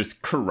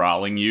just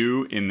corralling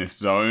you in this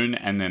zone,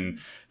 and then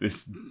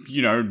this,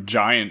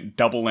 giant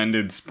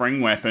double-ended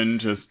spring weapon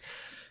just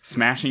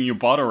smashing your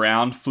bot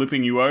around,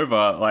 flipping you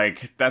over.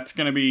 Like, that's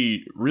going to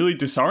be really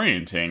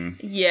disorienting.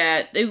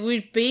 Yeah, it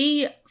would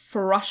be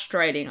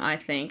frustrating, I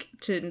think,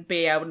 to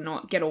be able to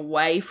not get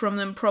away from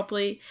them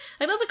properly.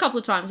 Like, there's a couple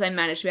of times they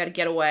managed to be able to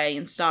get away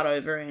and start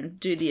over and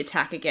do the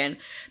attack again.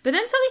 But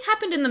then something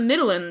happened in the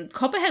middle and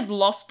Copperhead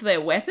lost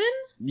their weapon?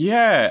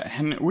 Yeah,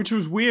 and which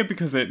was weird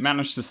because it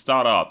managed to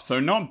start up. So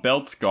not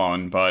belt's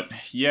gone, but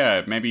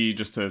yeah, maybe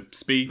just a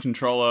speed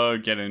controller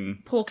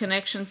getting... Poor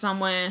connection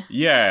somewhere.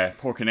 Yeah,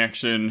 poor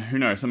connection. Who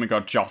knows, something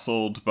got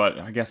jostled, but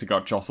I guess it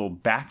got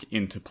jostled back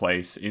into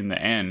place in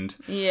the end.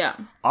 Yeah.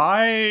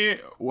 I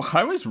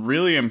was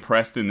really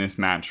impressed in this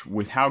match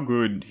with how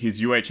good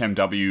his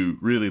UHMW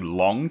really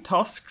long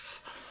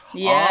tusks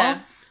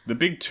are. The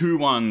big two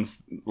ones,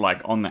 like,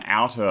 on the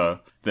outer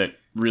that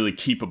really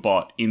keep a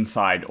bot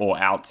inside or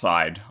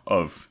outside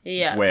of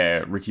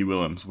where Ricky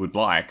Williams would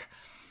like.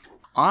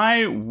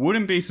 I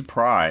wouldn't be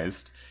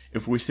surprised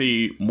if we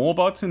see more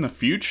bots in the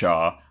future.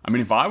 I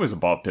mean, if I was a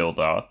bot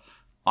builder,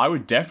 I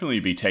would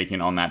definitely be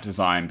taking on that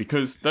design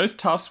because those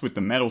tusks with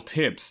the metal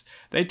tips,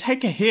 they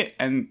take a hit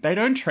and they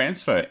don't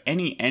transfer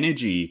any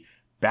energy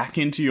back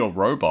into your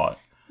robot.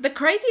 The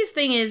craziest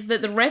thing is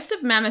that the rest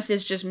of Mammoth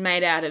is just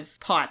made out of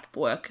pipe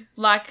work.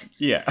 Like,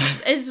 Yeah.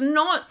 it's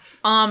not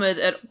armored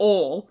at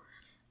all.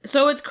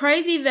 So it's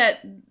crazy that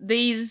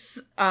these,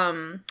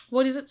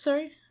 what is it,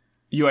 sorry?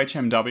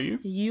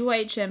 UHMW?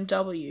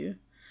 UHMW.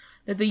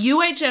 That the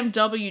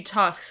UHMW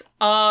tusks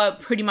are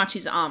pretty much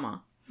his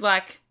armor.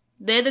 Like,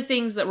 they're the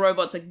things that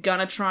robots are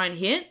gonna try and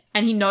hit,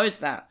 and he knows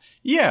that.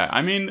 Yeah,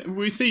 I mean,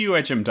 we see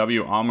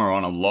UHMW armor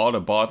on a lot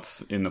of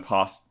bots in the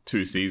past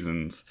 2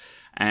 seasons,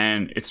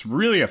 and it's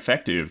really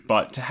effective,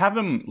 but to have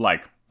them,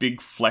 like, big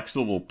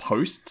flexible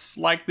posts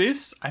like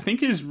this, I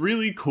think is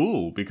really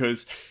cool,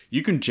 because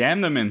you can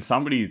jam them in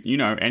somebody's,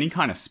 any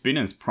kind of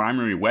spinner's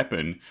primary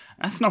weapon.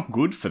 That's not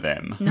good for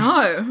them.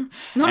 No,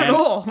 not at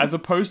all. As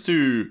opposed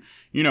to,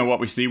 what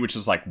we see, which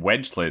is like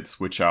wedgelets,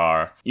 which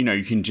are,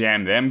 you can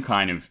jam them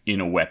kind of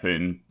in a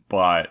weapon,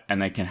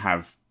 and they can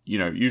have,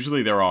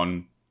 usually they're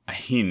on a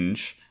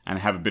hinge and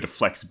have a bit of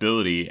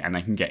flexibility and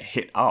they can get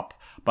hit up.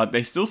 But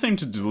they still seem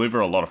to deliver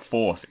a lot of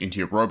force into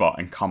your robot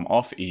and come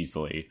off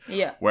easily.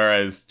 Yeah.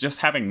 Whereas just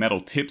having metal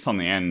tips on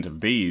the end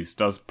of these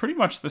does pretty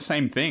much the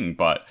same thing,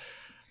 but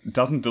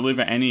doesn't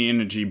deliver any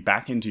energy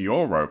back into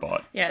your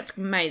robot. Yeah, it's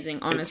amazing,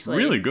 honestly.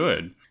 It's really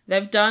good.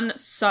 They've done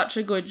such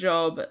a good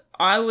job.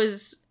 I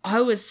was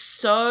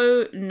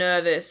so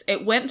nervous.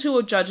 It went to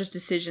a judge's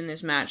decision,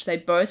 this match. They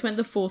both went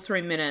the full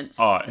 3 minutes.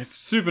 Oh, it's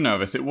super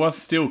nervous. It was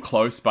still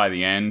close by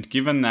the end,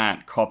 given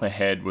that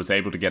Copperhead was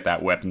able to get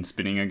that weapon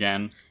spinning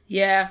again.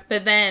 Yeah,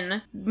 but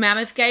then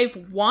Mammoth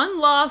gave one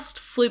last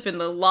flip in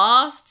the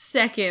last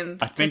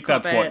second. I think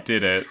that's what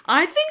did it.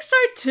 I think so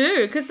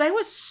too, because they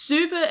were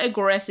super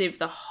aggressive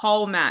the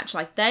whole match.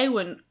 Like, they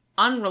were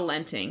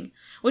unrelenting,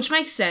 which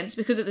makes sense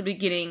because at the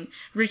beginning,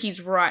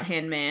 Ricky's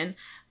right-hand man,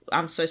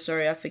 I'm so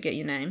sorry, I forget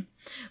your name,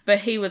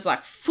 but he was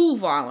like full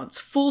violence,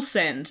 full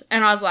send.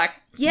 And I was like,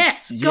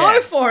 yes. Go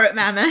for it,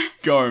 Mammoth.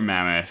 Go,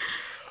 Mammoth.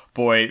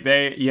 Boy,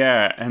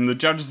 and the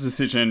judge's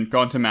decision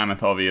gone to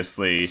Mammoth,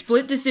 obviously.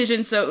 Split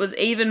decision, so it was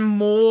even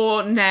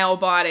more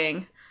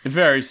nail-biting.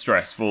 Very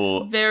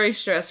stressful. Very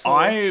stressful.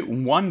 I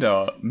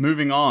wonder,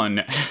 moving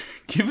on,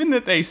 given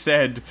that they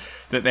said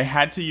that they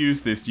had to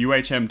use this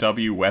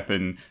UHMW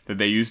weapon that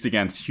they used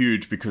against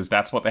Huge because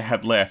that's what they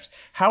had left,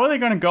 how are they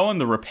going to go on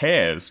the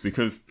repairs?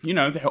 Because,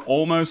 they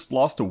almost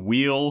lost a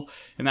wheel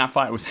in that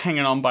fight. It was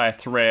hanging on by a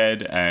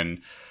thread,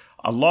 and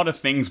a lot of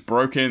things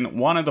broken.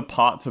 One of the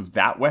parts of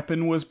that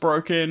weapon was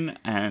broken,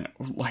 and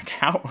like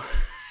how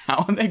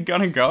are they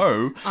gonna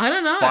go? I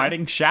don't know.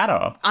 Fighting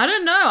Shatter. I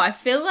don't know. I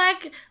feel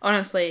like,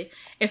 honestly,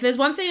 if there's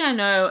one thing I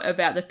know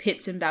about the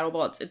pits and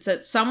BattleBots, it's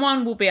that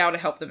someone will be able to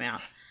help them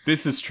out.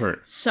 This is true.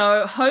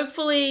 So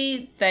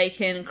hopefully they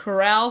can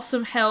corral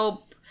some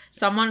help.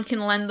 Someone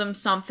can lend them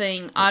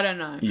something. I don't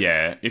know.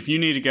 Yeah, if you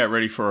need to get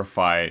ready for a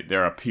fight,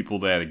 there are people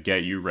there to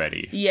get you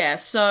ready. Yeah,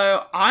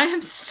 so I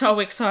am so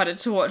excited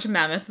to watch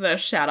Mammoth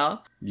vs. Shatter.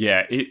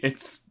 Yeah,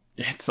 it's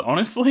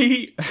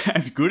honestly,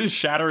 as good as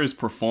Shatter is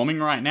performing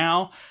right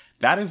now,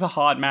 that is a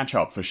hard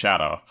matchup for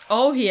Shatter.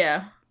 Oh,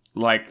 yeah.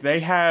 Like,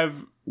 they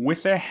have,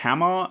 with their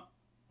hammer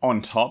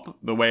on top,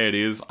 the way it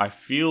is, I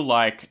feel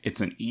like it's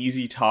an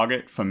easy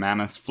target for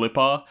Mammoth's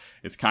flipper.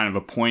 It's kind of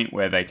a point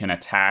where they can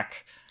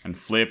attack and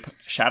flip.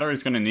 Shatter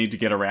is going to need to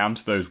get around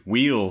to those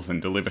wheels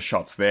and deliver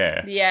shots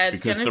there. Yeah,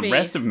 it's going to be... Because the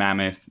rest of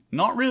Mammoth,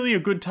 not really a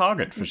good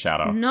target for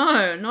Shatter.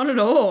 No, not at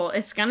all.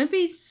 It's going to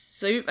be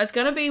such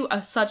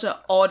an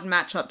odd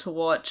matchup to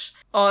watch.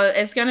 Oh,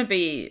 it's going to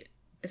be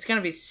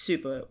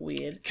super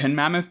weird. Can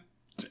Mammoth...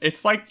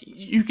 It's like,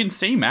 you can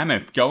see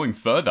Mammoth going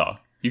further.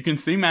 You can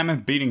see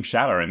Mammoth beating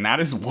Shatter, and that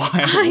is wild.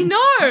 I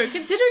know!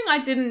 Considering I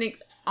didn't...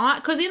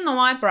 Because in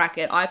my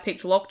bracket, I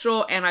picked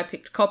Lockjaw and I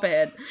picked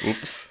Copperhead.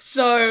 Oops.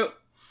 So...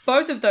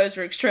 both of those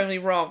were extremely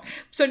wrong.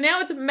 So now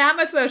it's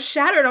Mammoth vs.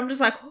 Shatter, and I'm just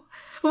like,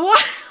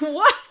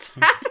 what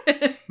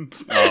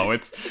happened? Oh,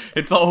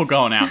 it's all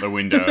gone out the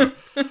window.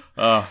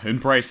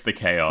 Embrace the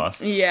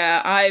chaos.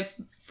 Yeah, I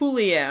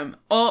fully am.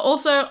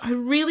 Also, I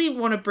really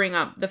want to bring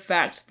up the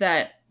fact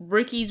that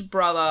Ricky's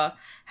brother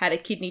had a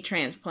kidney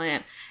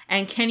transplant,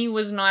 and Kenny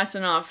was nice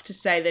enough to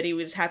say that he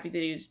was happy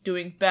that he was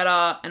doing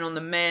better and on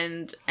the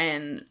mend,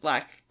 and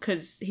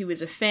because he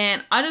was a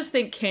fan. I just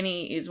think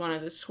Kenny is one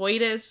of the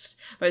sweetest,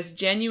 most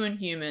genuine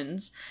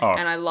humans,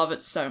 and I love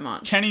it so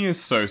much. Kenny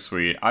is so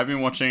sweet. I've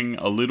been watching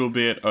a little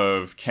bit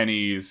of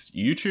Kenny's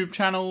YouTube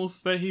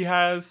channels that he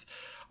has.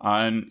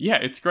 And yeah,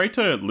 it's great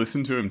to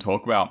listen to him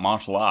talk about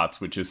martial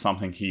arts, which is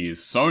something he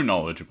is so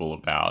knowledgeable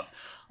about.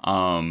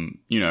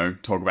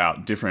 Talk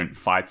about different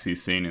fights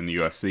he's seen in the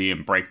UFC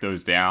and break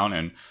those down.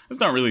 And it's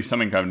not really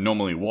something I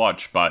normally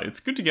watch, but it's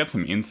good to get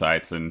some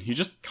insights. And he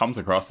just comes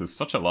across as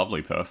such a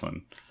lovely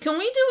person. Can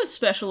we do a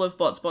special of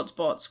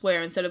Bots,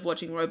 where instead of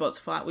watching robots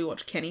fight, we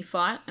watch Kenny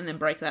fight and then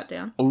break that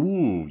down?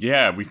 Ooh,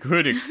 yeah, we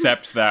could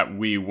accept that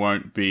we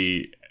won't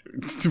be...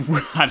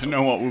 I don't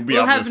know what we'll be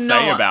able to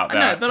say about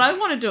that. No, but I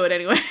want to do it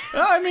anyway.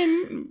 I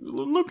mean,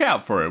 look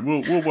out for it.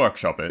 We'll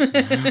workshop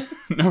it.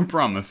 No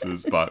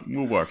promises, but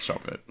we'll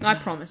workshop it. I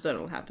promise that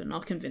it'll happen.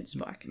 I'll convince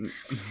Spike.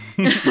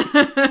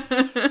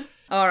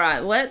 All right,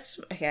 let's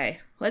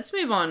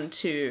move on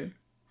to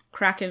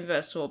Kraken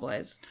versus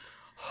Sawblaze.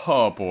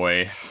 Oh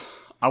boy.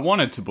 I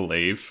wanted to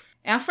believe.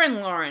 Our friend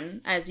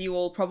Lauren, as you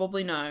all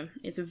probably know,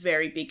 is a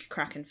very big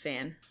Kraken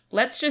fan.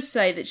 Let's just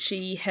say that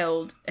she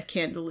held a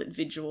candlelit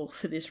vigil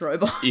for this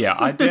robot. Yeah,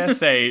 I dare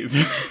say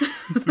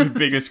the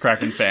biggest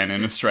Kraken fan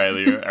in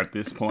Australia at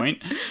this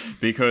point,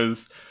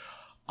 because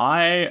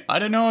I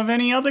don't know of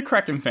any other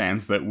Kraken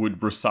fans that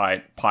would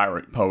recite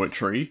pirate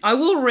poetry. I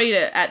will read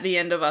it at the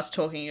end of us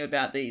talking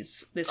about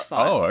this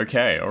fight. Oh,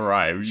 okay, all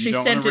right. You She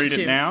don't sent want to read it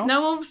to it now?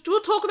 No,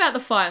 we'll talk about the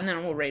fight and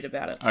then we'll read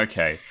about it.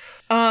 Okay.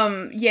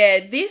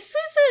 Yeah, this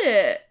was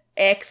a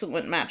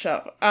excellent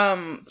matchup.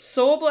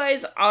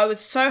 Sawblaze, I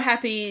was so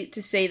happy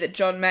to see that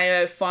John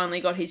Mayo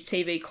finally got his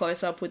TV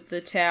close-up with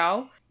the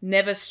towel.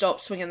 Never stop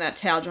swinging that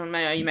towel, John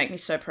Mayo. You make me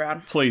so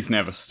proud. Please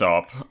never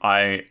stop.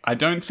 I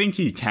don't think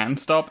he can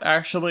stop,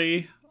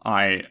 actually.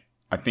 I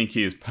think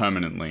he is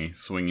permanently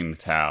swinging the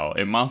towel.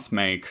 It must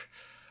make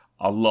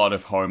a lot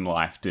of home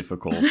life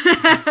difficult.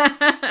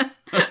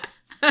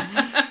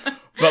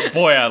 But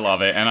boy, I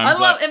love it, and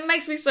it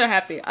makes me so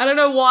happy. I don't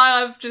know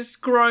why I've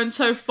just grown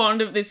so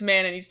fond of this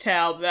man and his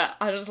towel, but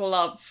I just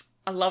love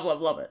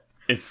it.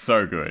 It's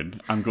so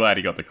good. I'm glad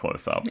he got the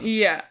close-up.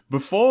 Yeah.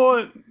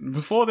 Before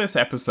this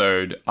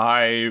episode,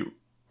 I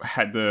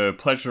had the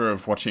pleasure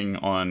of watching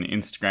on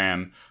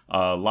Instagram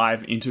a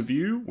live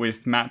interview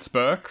with Matt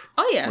Spurk.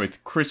 Oh, yeah.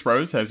 With Chris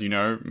Rose, as you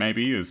know,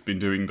 maybe, has been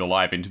doing the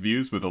live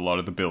interviews with a lot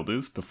of the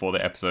builders before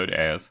the episode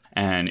airs.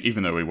 And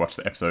even though we watched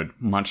the episode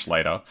much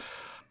later,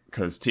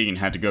 because Tegan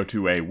had to go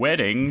to a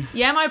wedding.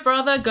 Yeah, my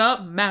brother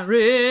got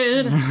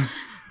married.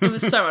 It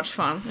was so much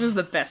fun. It was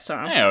the best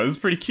time. Yeah, it was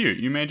pretty cute.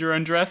 You made your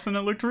own dress and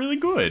it looked really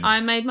good.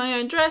 I made my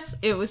own dress.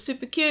 It was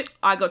super cute.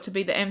 I got to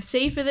be the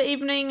MC for the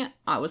evening.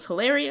 I was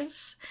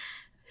hilarious.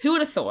 Who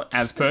would have thought?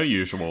 As per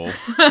usual.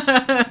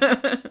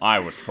 I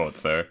would have thought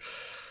so.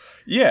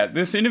 Yeah,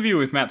 this interview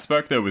with Matt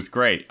Spurk, though, was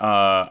great.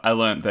 I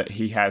learned that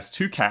he has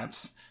 2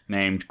 cats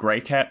named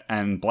Grey Cat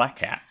and Black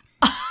Cat.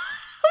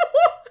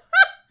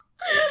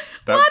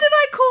 Why did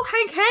I call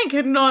Hank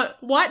and not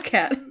White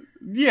Cat?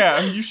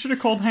 Yeah, you should have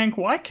called Hank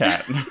White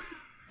Cat.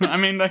 I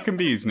mean, that can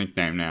be his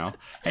nickname now.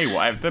 Hey,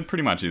 White, that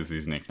pretty much is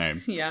his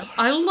nickname. Yeah.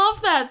 I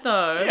love that,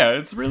 though. Yeah,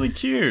 it's really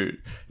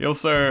cute. He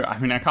also, I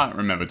mean, I can't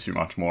remember too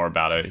much more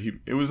about it.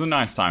 It was a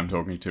nice time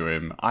talking to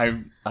him.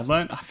 I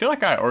feel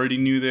like I already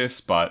knew this,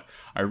 but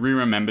I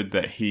remembered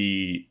that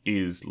he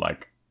is,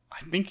 like,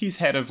 I think he's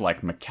head of,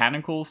 like,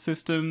 mechanical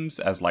systems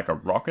as, like, a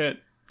rocket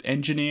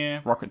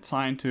engineer, rocket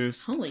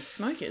scientist. Holy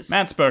smokers.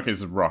 Matt Spurk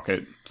is a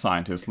rocket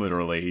scientist,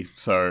 literally,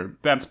 so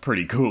that's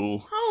pretty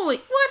cool. Holy,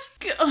 what?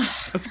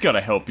 That's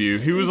gotta help you.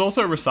 He was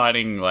also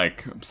reciting,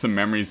 like, some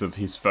memories of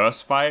his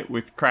first fight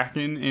with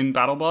Kraken in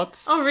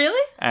BattleBots. Oh,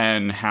 really?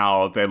 And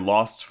how they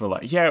lost for,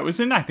 like, yeah, it was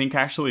in, I think,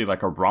 actually,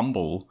 like, a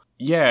rumble.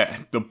 Yeah,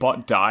 the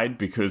bot died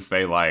because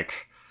they,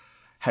 like,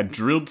 had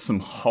drilled some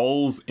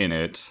holes in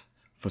it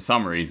for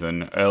some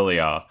reason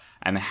earlier,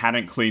 and they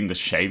hadn't cleaned the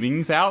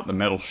shavings out, the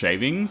metal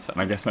shavings,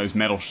 and I guess those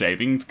metal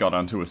shavings got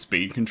onto a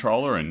speed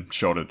controller and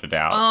shorted it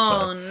out.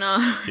 Oh,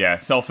 no. Yeah,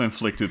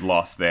 self-inflicted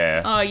loss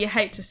there. Oh, you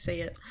hate to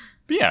see it.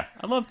 But yeah,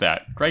 I love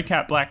that. Grey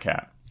Cat, Black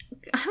Cat.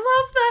 I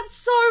love that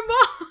so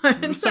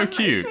much. It was so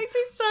cute. It makes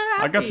me so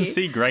happy. I got to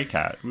see Grey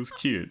Cat. It was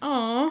cute.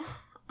 Oh,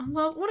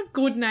 what a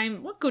good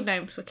name. What good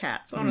names for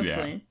cats,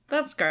 honestly. Yeah.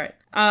 That's great.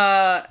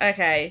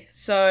 Okay,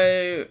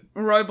 so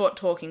robot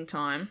talking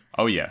time.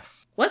 Oh,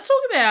 yes. Let's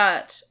talk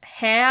about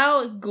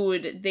how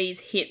good these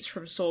hits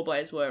from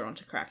Sawblaze were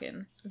onto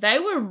Kraken. They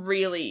were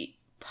really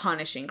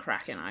punishing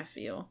Kraken, I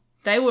feel.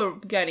 They were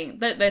getting...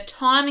 Their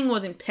timing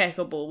was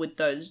impeccable with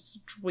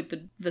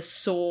the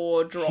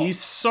saw drop.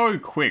 He's so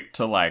quick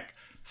to, like,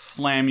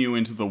 slam you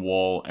into the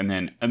wall and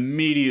then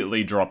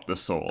immediately drop the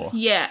saw.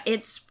 Yeah,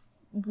 it's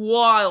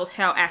wild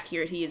how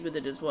accurate he is with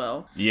it as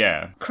well.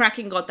 Yeah.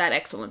 Kraken got that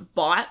excellent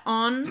bite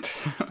on.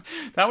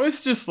 That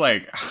was just,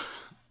 like...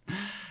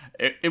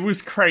 It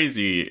was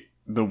crazy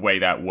the way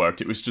that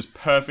worked. It was just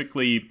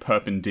perfectly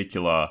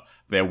perpendicular.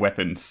 Their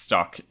weapon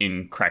stuck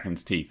in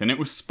Kraken's teeth. And it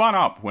was spun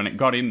up when it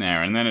got in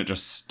there, and then it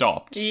just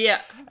stopped.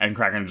 Yeah. And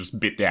Kraken just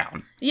bit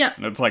down. Yeah.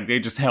 And it's like they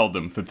just held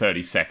them for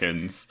 30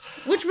 seconds.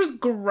 Which was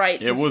great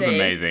to see. It was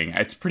amazing.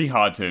 It's pretty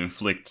hard to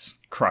inflict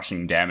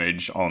crushing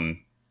damage on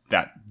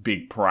that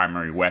big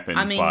primary weapon.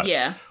 I mean, but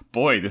yeah.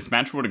 Boy, this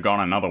match would have gone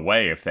another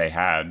way if they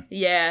had.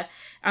 Yeah.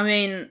 I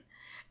mean,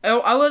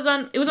 it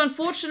was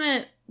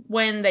unfortunate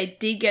when they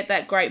did get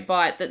that great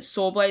bite that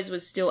Sawblaze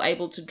was still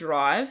able to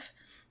drive,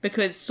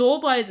 because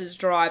Sawblaze's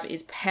drive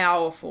is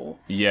powerful.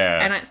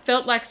 Yeah. And it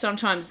felt like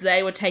sometimes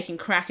they were taking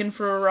Kraken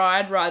for a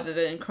ride rather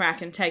than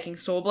Kraken taking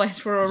Sawblaze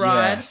for a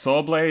ride. Yeah,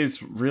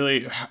 Sawblaze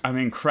really... I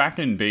mean,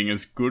 Kraken being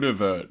as good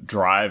of a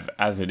drive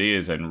as it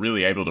is and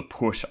really able to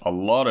push a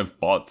lot of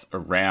bots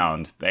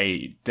around,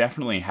 they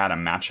definitely had a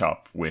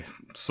matchup with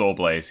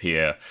Sawblaze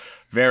here.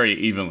 Very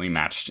evenly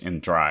matched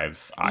in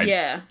drives.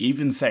 I'd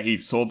even say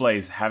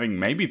Sawblaze having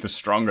maybe the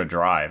stronger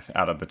drive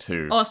out of the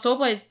two. Oh,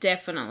 Sawblaze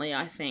definitely,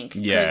 I think.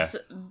 Yeah. Because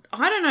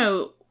I don't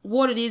know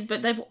what it is,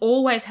 but they've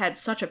always had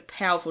such a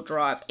powerful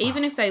drive.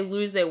 Even if they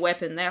lose their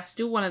weapon, they are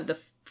still one of the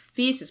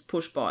fiercest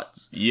push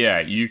bots. Yeah,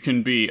 you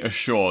can be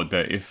assured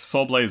that if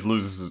Soul Blaze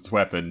loses its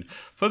weapon,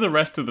 for the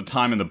rest of the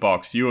time in the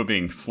box, you are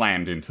being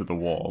slammed into the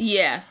walls.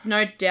 Yeah,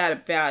 no doubt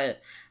about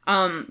it.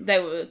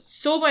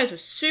 Soul Blaze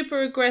was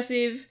super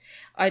aggressive.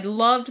 I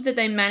loved that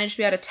they managed to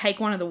be able to take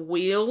one of the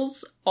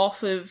wheels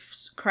off of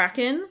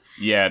Kraken.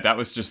 Yeah, that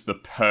was just the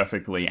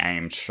perfectly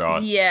aimed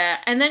shot. Yeah,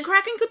 and then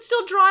Kraken could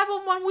still drive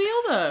on one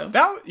wheel, though.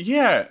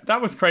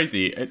 That was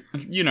crazy.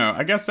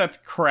 I guess that's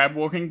crab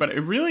walking, but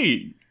it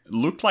really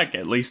looked like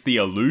at least the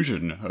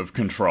illusion of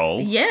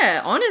control.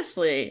 Yeah,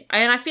 honestly.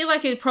 And I feel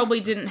like it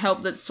probably didn't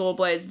help that Soul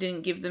Blaze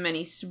didn't give them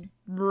any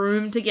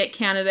room to get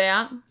counted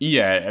out.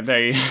 Yeah,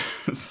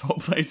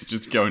 Soul Blaze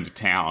just going to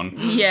town.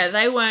 Yeah,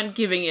 they weren't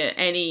giving it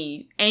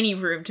any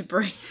room to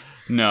breathe.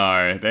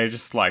 No, they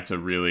just like to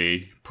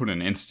really put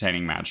an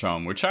entertaining match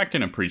on, which I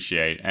can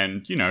appreciate.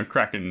 And,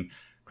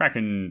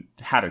 Kraken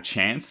had a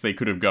chance. They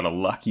could have got a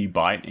lucky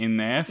bite in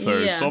there.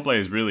 So Soul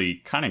Blaze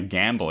really kind of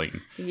gambling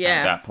at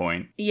that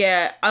point.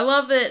 Yeah, I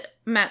love that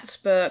Matt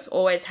Spurk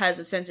always has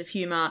a sense of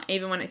humour,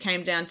 even when it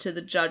came down to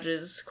the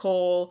judge's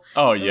call.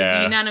 Oh, It was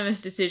a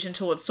unanimous decision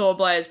towards Soul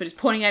Blaze, but he's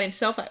pointing at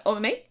himself like, oh,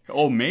 me?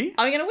 Oh, me?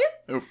 Are we going to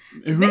win?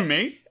 Who,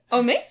 me?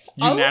 Oh, me?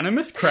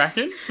 Unanimous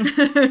Kraken?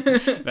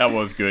 That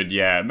was good,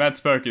 yeah. Matt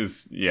Spurk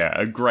is,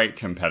 a great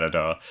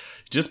competitor.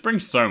 Just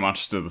brings so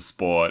much to the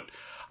sport.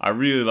 I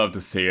really love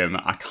to see him.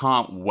 I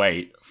can't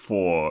wait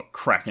for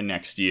Kraken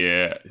next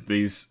year.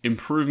 These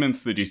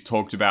improvements that he's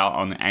talked about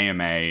on the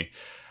AMA,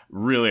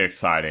 really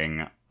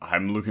exciting.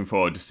 I'm looking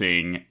forward to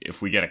seeing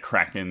if we get a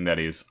Kraken that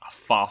is a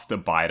faster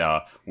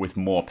biter with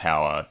more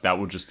power. That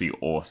would just be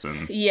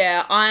awesome.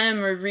 Yeah, I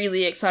am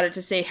really excited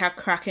to see how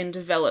Kraken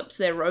develops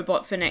their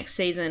robot for next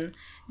season.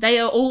 They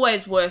are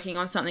always working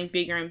on something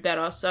bigger and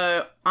better,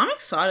 so I'm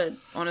excited,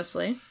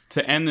 honestly.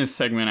 To end this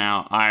segment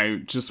out,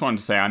 I just wanted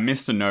to say I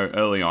missed a note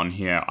early on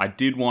here. I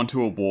did want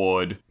to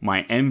award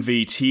my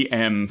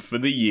MVTM for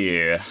the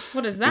year.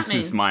 What does that mean?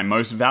 This is my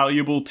most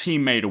valuable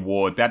teammate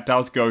award. That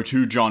does go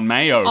to John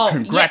Mayo. Oh,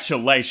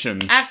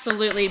 congratulations. Yes.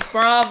 Absolutely.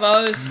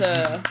 Bravo,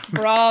 sir.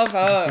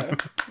 Bravo.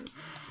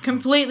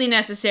 Completely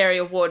necessary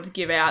award to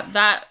give out.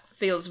 That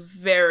feels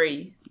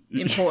very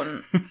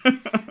important.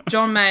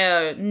 John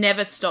Mayo,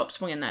 never stop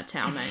swinging that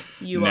towel, mate.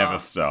 Never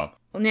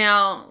stop.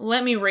 Now,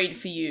 let me read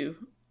for you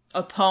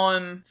a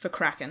poem for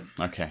Kraken.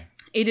 Okay.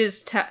 It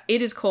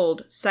is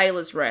called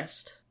Sailor's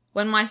Rest.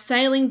 When my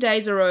sailing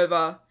days are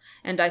over,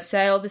 and I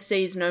sail the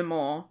seas no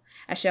more,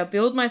 I shall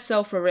build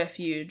myself a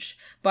refuge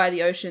by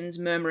the ocean's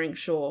murmuring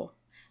shore.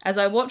 As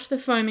I watch the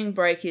foaming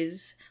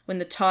breakers, when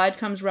the tide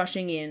comes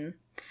rushing in,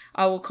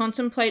 I will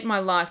contemplate my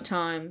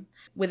lifetime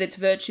with its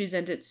virtues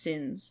and its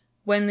sins.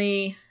 When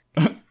the...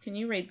 Can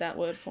you read that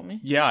word for me?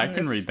 Yeah, I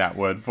can read that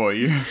word for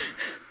you.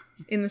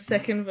 In the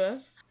second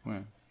verse?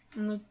 Where?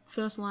 In the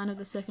first line of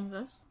the second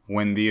verse.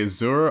 When the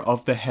azure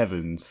of the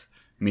heavens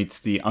meets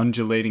the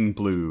undulating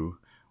blue,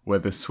 where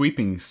the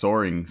sweeping,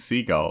 soaring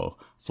seagull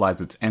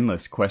flies its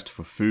endless quest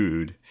for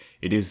food,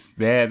 it is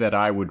there that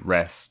I would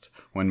rest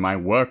when my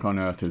work on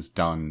earth is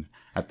done,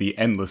 at the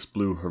endless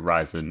blue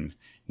horizon,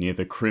 near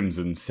the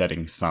crimson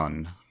setting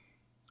sun.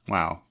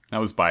 Wow, that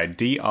was by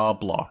D.R.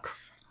 Block.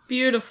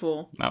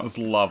 Beautiful. That was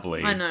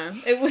lovely. I know.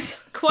 It was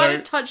quite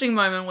a touching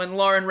moment when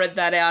Lauren read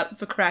that out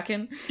for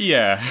Kraken.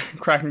 Yeah,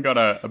 Kraken got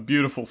a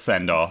beautiful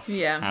send-off.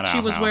 Yeah,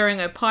 she was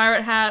wearing a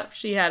pirate hat.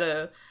 She had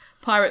a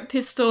pirate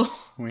pistol.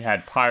 We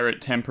had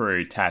pirate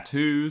temporary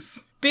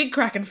tattoos. Big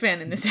Kraken fan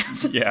in this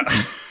house. Yeah.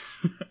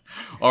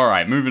 All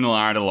right, moving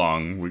right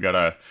along. We're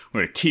gonna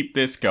keep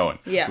this going.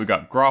 Yeah. We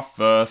got Gruff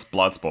vs.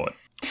 Bloodsport.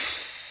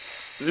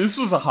 This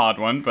was a hard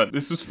one, but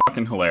this was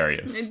fucking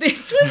hilarious.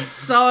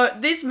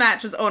 This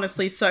match was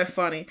honestly so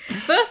funny.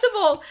 First of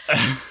all,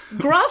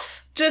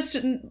 Gruff did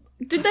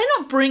they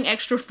not bring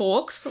extra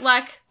forks?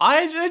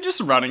 They're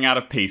just running out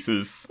of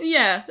pieces.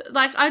 Yeah,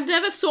 I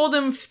never saw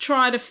them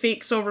try to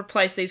fix or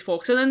replace these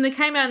forks. And then they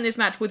came out in this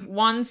match with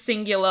one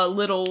singular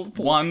little fork.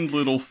 One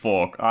little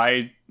fork.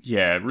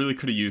 Really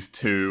could have used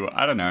two.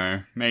 I don't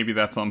know. Maybe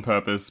that's on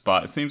purpose,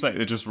 but it seems like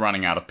they're just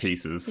running out of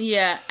pieces.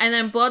 Yeah, and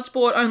then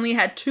Bloodsport only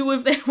had two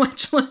of their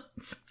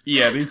wedgelets.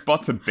 Yeah, these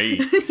bots are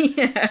beat.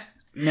 Yeah.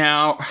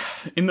 Now,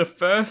 in the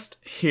first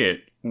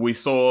hit, we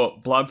saw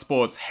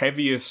Bloodsport's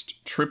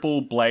heaviest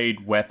triple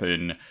blade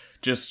weapon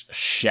just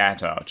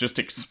shatter, just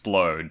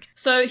explode.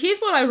 So here's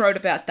what I wrote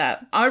about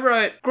that. I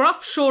wrote,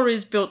 Gruff sure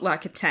is built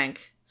like a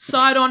tank.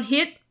 Side on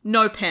hit,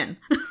 no pen.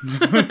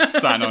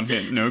 Side on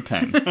hit, no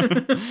pen.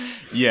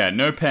 Yeah,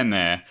 no pen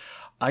there.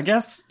 I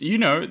guess,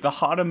 the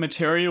harder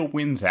material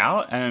wins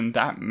out, and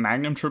that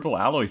Magnum triple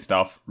alloy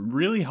stuff,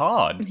 really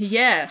hard.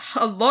 Yeah,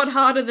 a lot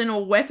harder than a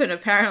weapon,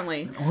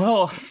 apparently.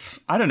 Well,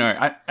 I don't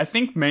know. I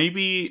think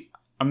maybe...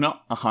 I'm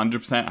not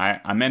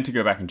 100%. I meant to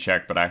go back and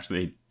check, but I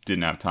actually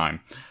didn't have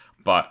time.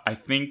 But I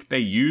think they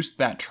used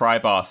that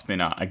tri-bar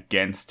spinner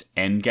against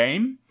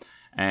Endgame,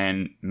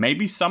 and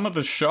maybe some of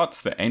the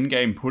shots that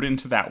Endgame put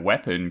into that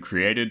weapon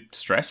created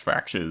stress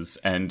fractures,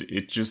 and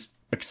it just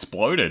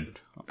exploded.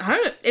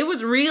 It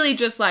was really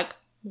just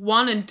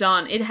one and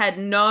done. It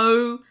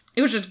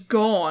was just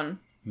gone.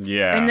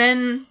 Yeah. And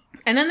then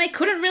And then they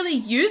couldn't really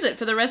use it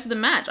for the rest of the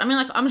match. I mean,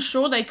 like, I'm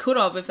sure they could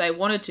have if they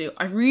wanted to.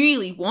 I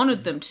really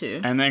wanted them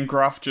to. And then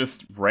Gruff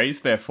just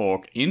raised their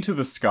fork into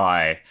the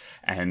sky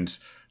and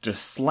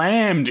just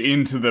slammed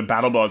into the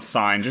BattleBot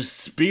sign, just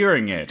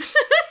spearing it.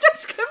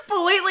 Just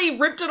completely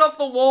ripped it off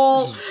the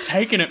wall. Just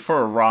taking it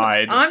for a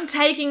ride. I'm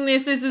taking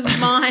this. This is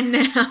mine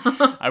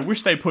now. I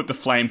wish they put the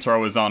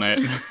flamethrowers on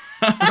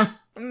it.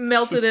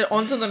 Melted it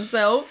onto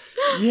themselves.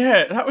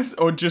 Yeah, that was...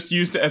 Or just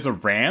used it as a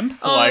ramp.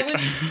 Oh, it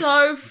was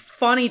so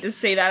funny to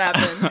see that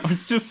happen. It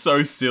was just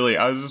so silly.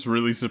 I was just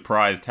really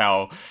surprised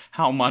how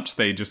much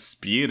they just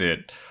speared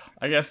it.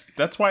 I guess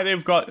that's why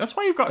you've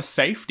got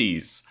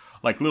safeties,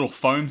 like little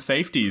foam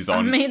safeties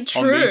on these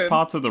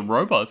parts of the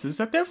robots, is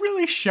that they're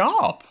really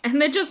sharp.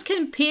 And they just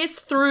can pierce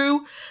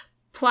through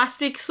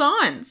plastic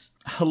signs.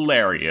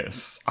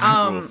 Hilarious,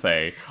 I will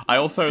say. I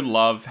also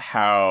love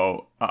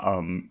how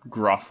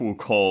Gruff will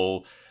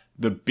call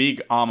the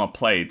big armor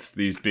plates,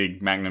 these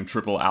big Magnum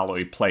triple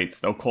alloy plates,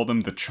 they'll call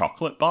them the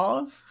chocolate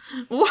bars.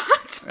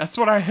 What? That's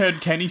what I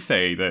heard Kenny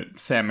say that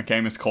Sam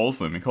McAmis calls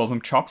them. He calls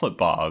them chocolate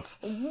bars.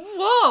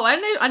 Whoa,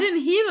 I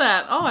didn't hear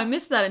that. Oh, I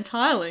missed that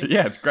entirely.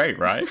 Yeah, it's great,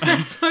 right?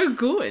 That's so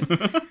good.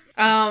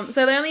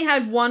 So they only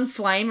had one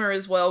flamer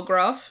as well,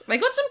 Gruff. They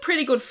got some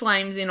pretty good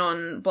flames in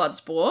on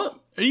Bloodsport.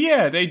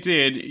 Yeah, they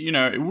did. You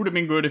know, it would have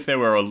been good if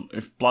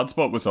if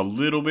Bloodsport was a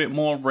little bit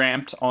more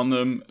ramped on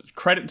them.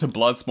 Credit to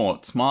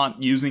Bloodsport, smart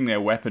using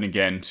their weapon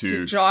again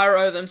to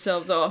gyro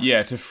themselves off.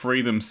 Yeah, to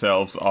free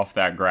themselves off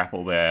that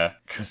grapple there.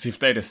 Because if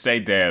they'd have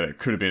stayed there, it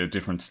could have been a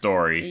different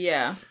story.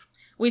 Yeah.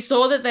 We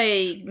saw that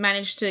they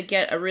managed to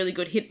get a really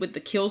good hit with the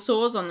kill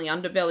saws on the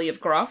underbelly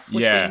of Gruff,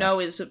 which we know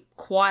is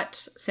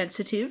quite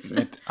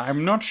sensitive.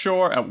 I'm not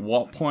sure at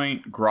what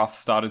point Gruff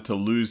started to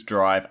lose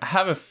drive. I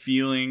have a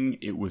feeling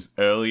it was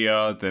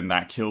earlier than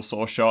that kill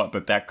saw shot,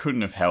 but that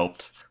couldn't have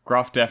helped.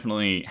 Gruff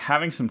definitely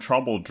having some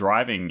trouble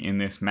driving in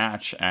this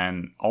match,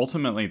 and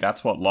ultimately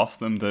that's what lost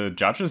them the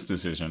judges'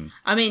 decision.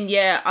 I mean,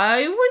 yeah,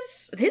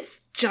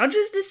 this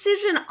judge's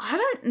decision, I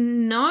don't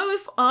know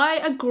if I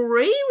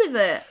agree with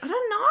it. I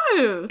don't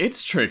know.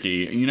 It's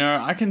tricky. You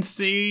know, I can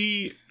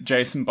see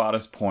Jason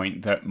Barta's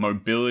point that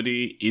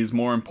mobility is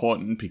more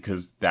important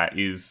because that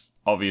is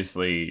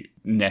obviously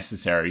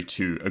necessary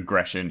to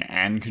aggression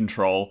and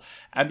control.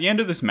 At the end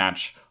of this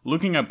match,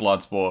 looking at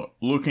Bloodsport,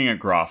 looking at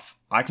Gruff,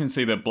 I can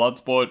see that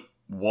Bloodsport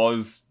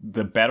was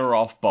the better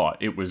off bot.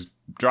 It was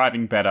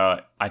driving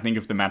better. I think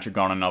if the match had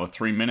gone another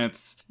 3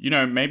 minutes, you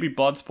know, maybe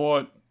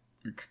Bloodsport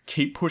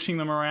keep pushing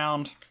them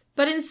around.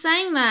 But in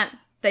saying that,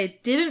 they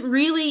didn't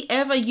really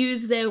ever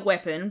use their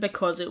weapon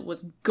because it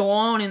was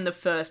gone in the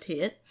first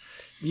hit.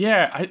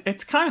 Yeah,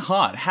 it's kind of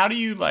hard. How do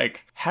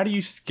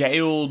you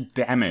scale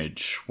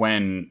damage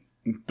when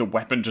the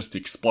weapon just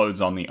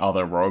explodes on the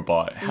other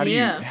robot? How do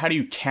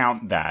you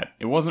count that?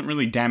 It wasn't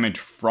really damage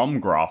from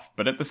Gruff,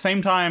 but at the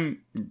same time,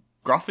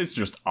 Gruff is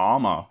just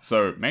armor,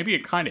 so maybe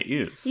it kind of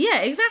is.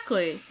 Yeah,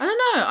 exactly. I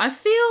don't know. I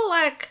feel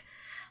like,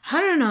 I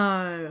don't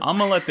know. I'm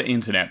gonna let the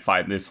internet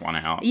fight this one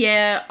out.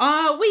 Yeah,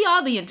 we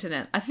are the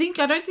internet. I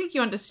don't think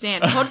you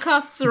understand.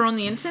 Podcasts are on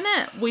the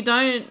internet. We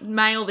don't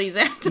mail these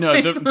out to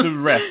people. The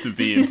rest of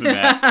the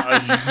internet.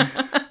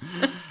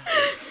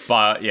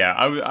 But yeah,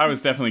 I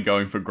was definitely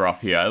going for Gruff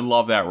here. I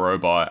love that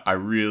robot. I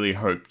really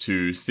hope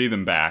to see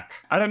them back.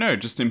 I don't know,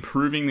 just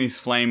improving these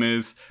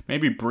flamers.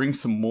 Maybe bring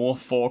some more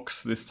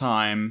forks this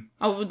time.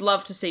 I would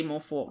love to see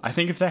more forks. I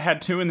think if they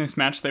had 2 in this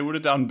match, they would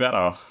have done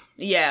better.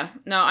 Yeah,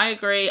 no, I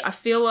agree. I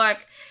feel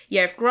like,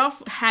 if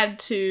Gruff had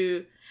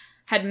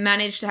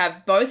managed to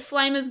have both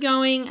flamers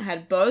going,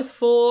 had both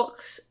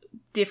forks,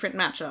 different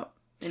matchup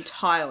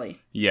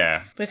entirely.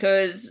 Yeah.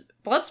 Because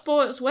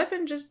Bloodsport's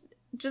weapon just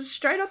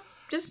straight up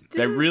just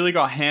didn't. They really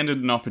got handed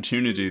an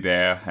opportunity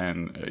there,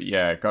 and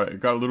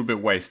got a little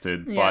bit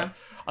wasted. Yeah. But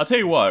I'll tell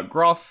you what,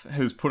 Gruff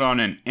has put on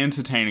an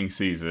entertaining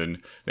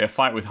season. Their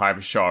fight with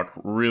Hypershock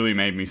really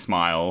made me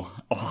smile,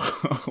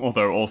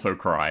 although also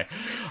cry.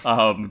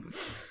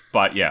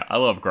 But yeah, I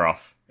love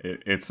Gruff.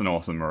 It's an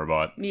awesome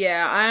robot.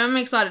 Yeah, I'm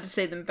excited to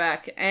see them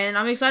back, and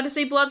I'm excited to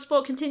see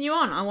Bloodsport continue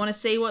on. I want to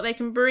see what they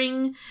can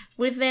bring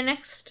with their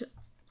next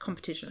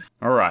competition.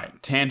 All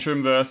right,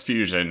 Tantrum vs.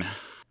 Fusion.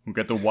 We'll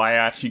get the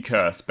Waiachi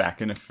curse back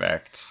in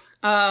effect.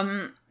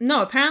 No,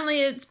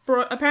 apparently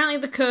apparently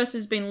the curse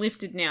has been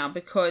lifted now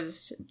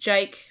because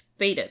Jake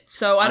beat it.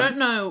 So I don't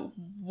know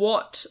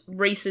what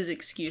Reese's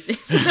excuse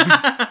is.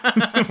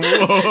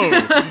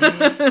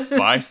 Whoa,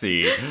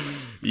 spicy.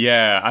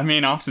 Yeah, I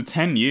mean, after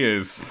 10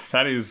 years,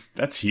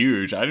 that's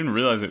huge. I didn't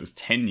realize it was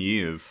 10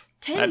 years.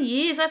 10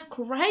 years? That's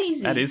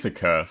crazy. That is a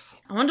curse.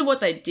 I wonder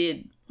what they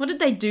did. What did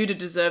they do to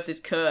deserve this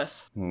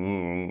curse?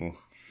 Ooh.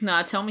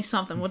 Nah, tell me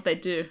something. What'd they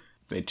do?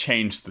 They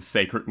changed the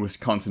sacred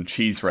Wisconsin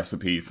cheese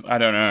recipes. I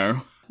don't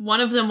know.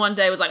 One of them one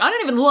day was like, I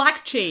don't even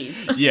like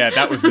cheese. Yeah,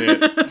 that was it.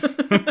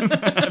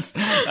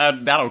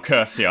 That'll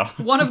curse you.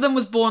 One of them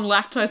was born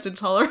lactose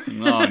intolerant.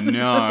 Oh,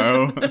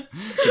 no.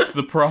 It's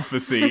the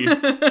prophecy.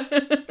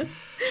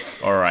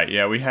 All right,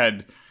 yeah, we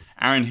had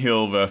Aaron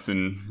Hill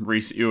versus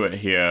Reese Ewart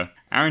here.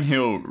 Aaron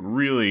Hill,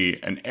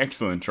 really an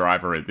excellent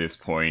driver at this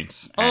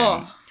point.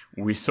 And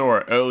We saw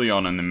it early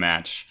on in the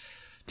match.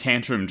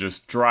 Tantrum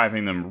just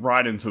driving them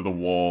right into the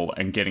wall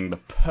and getting the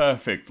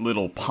perfect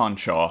little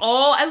punch off.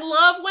 Oh, I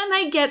love when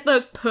they get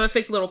those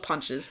perfect little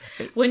punches.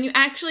 When you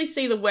actually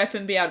see the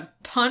weapon be able to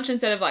punch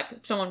instead of like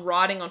someone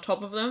riding on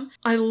top of them.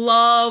 I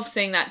love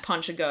seeing that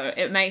puncher go.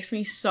 It makes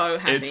me so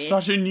happy. It's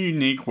such a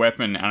unique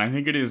weapon, and I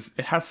think it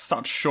has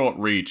such short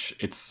reach.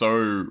 It's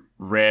so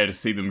rare to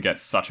see them get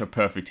such a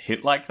perfect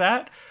hit like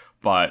that,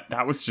 but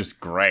that was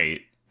just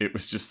great. It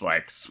was just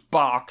like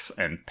sparks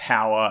and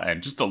power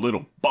and just a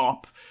little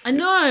bop. I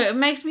know, it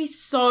makes me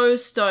so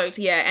stoked,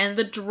 yeah. And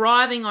the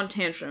driving on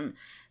Tantrum,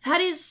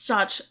 that is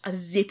such a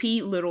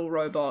zippy little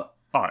robot.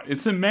 Oh,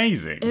 it's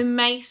amazing. It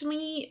makes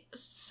me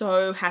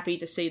so happy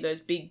to see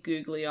those big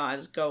googly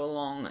eyes go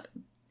along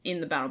in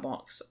the battle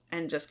box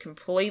and just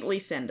completely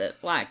send it.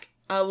 Like,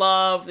 I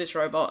love this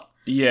robot.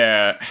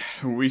 Yeah,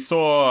 we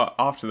saw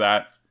after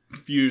that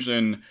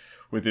Fusion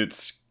with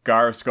its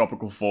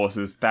gyroscopical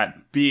forces,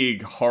 that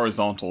big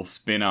horizontal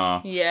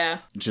spinner. Yeah.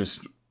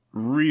 Just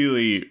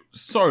really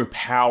so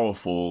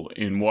powerful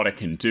in what it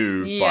can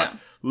do. Yeah. But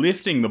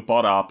lifting the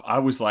bot up, I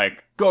was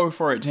like, go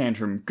for it,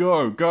 Tantrum,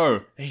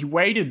 go. He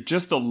waited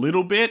just a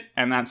little bit,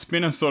 and that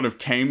spinner sort of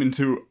came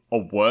into a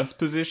worse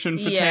position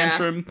for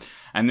Tantrum.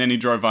 And then he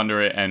drove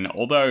under it, and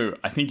although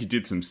I think he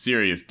did some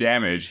serious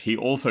damage, he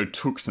also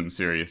took some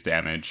serious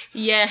damage.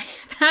 Yeah,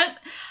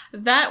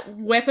 that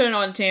weapon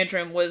on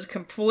Tantrum was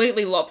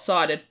completely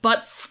lopsided,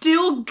 but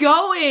still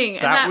going.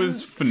 That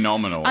was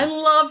phenomenal. I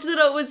loved that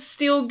it was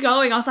still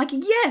going. I was like,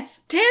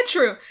 yes,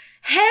 Tantrum.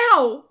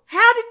 How?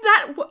 How did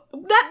that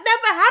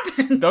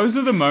never happen? Those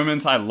are the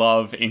moments I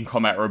love in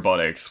combat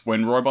robotics,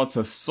 when robots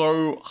are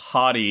so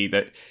hardy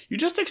that you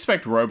just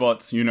expect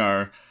robots, you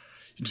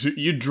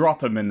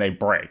drop them and they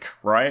break,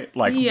 right?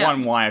 Like,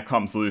 one wire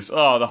comes loose,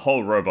 oh, the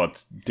whole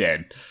robot's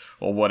dead,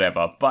 or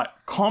whatever. But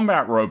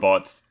combat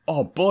robots,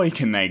 oh boy,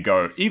 can they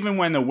go. Even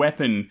when the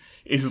weapon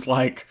is,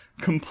 like,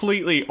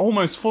 completely,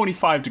 almost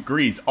 45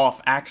 degrees off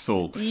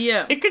axle.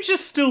 Yeah. It could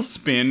just still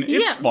spin.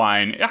 It's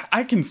fine.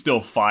 I can still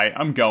fight.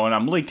 I'm going.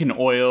 I'm leaking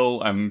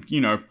oil. I'm,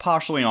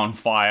 partially on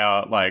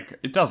fire. Like,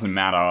 it doesn't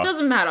matter.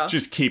 Doesn't matter.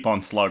 Just keep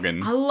on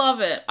slugging. I love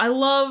it. I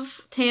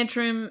love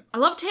Tantrum. I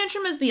love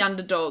Tantrum as the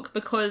underdog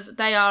because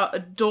they are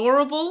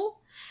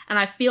adorable and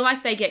I feel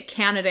like they get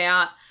counted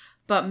out.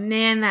 But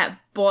man, that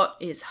bot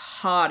is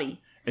hardy.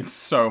 It's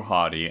so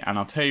hardy, and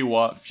I'll tell you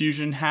what,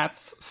 Fusion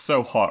hats,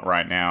 so hot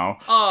right now.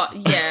 Oh,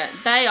 yeah,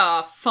 they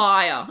are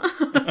fire.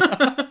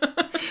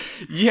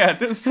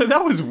 Yeah, so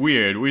that was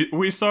weird.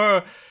 We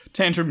saw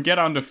Tantrum get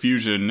under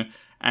Fusion,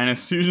 and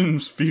as soon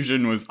as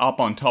Fusion was up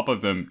on top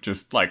of them,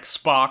 just like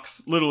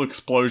sparks, little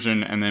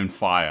explosion, and then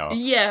fire.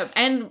 Yeah,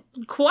 and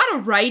quite a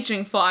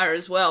raging fire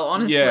as well,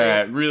 honestly.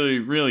 Yeah, really,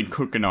 really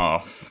cooking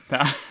off.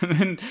 And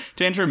then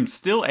Tantrum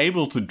still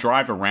able to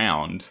drive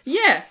around.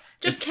 Yeah.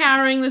 Just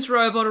carrying this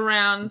robot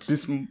around.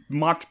 This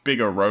much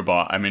bigger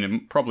robot. I mean,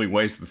 it probably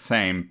weighs the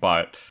same,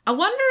 but... I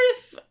wonder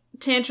if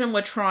Tantrum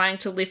were trying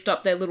to lift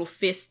up their little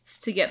fists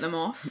to get them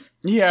off.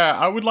 Yeah,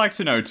 I would like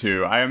to know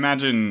too. I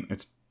imagine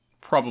it's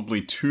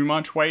probably too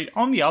much weight.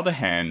 On the other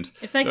hand...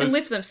 If they can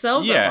lift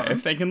themselves over. Yeah,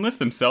 if they can lift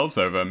themselves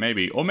over,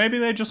 maybe. Or maybe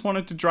they just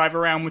wanted to drive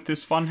around with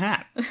this fun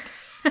hat.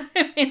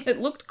 I mean, it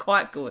looked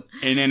quite good.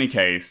 In any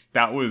case,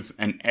 that was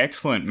an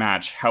excellent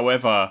match.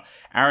 However,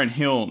 Aaron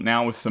Hill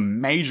now with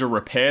some major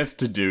repairs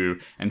to do,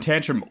 and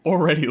Tantrum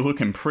already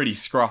looking pretty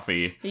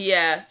scruffy.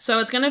 Yeah, so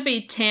it's going to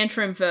be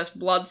Tantrum versus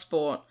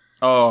Bloodsport.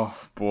 Oh,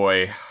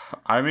 boy.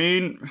 I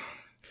mean,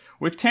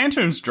 with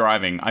Tantrum's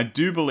driving, I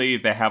do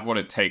believe they have what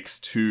it takes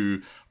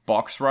to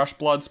box rush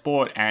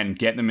Bloodsport and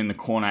get them in the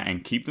corner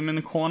and keep them in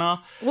the corner.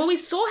 Well, we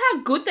saw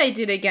how good they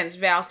did against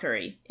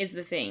Valkyrie, is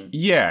the thing.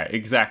 Yeah,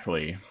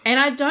 exactly. And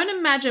I don't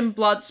imagine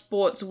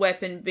Bloodsport's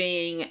weapon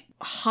being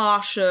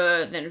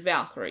harsher than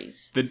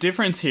Valkyrie's. The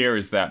difference here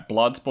is that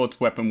Bloodsport's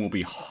weapon will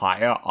be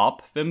higher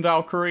up than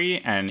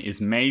Valkyrie and is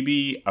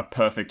maybe a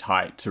perfect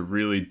height to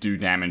really do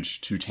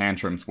damage to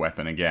Tantrum's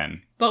weapon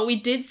again. But we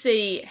did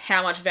see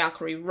how much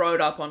Valkyrie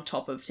rode up on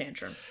top of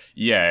Tantrum.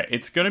 Yeah,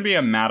 it's going to be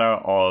a matter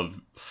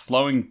of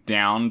slowing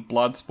down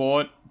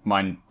Bloodsport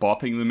by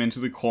bopping them into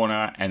the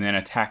corner and then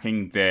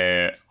attacking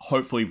their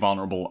hopefully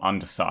vulnerable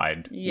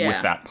underside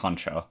with that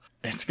puncher.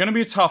 It's going to be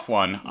a tough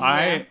one.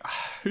 Yeah.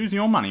 Who's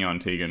your money on,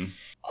 Tegan?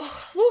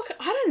 Oh, look,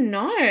 I don't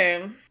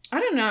know.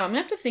 I'm going to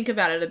have to think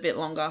about it a bit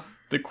longer.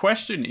 The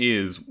question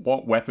is,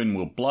 what weapon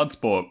will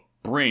Bloodsport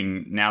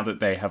bring now that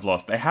they have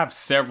lost? They have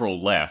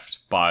several left,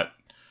 but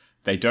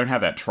they don't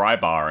have that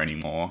tri-bar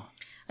anymore.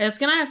 It's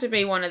going to have to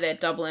be one of their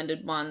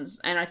double-ended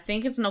ones, and I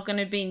think it's not going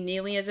to be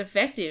nearly as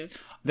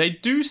effective. They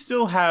do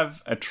still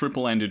have a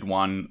triple-ended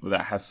one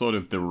that has sort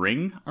of the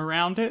ring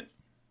around it.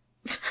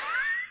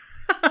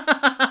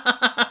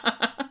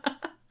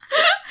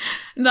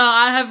 No,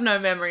 I have no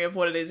memory of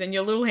what it is, and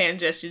your little hand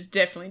gestures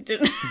definitely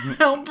didn't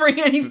help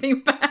bring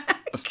anything back.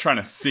 I was trying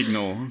to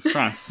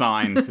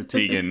sign to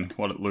Tegan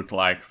what it looked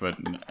like, but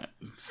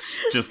it's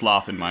just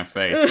laugh in my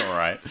face,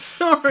 alright.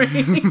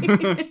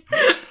 Sorry.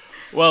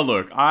 Well,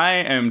 look, I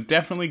am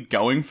definitely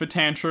going for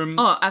Tantrum.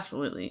 Oh,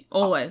 absolutely.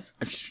 Always.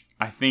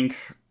 I think...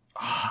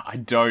 I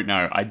don't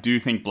know. I do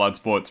think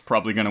Bloodsport's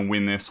probably going to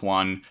win this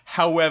one.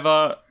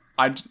 However,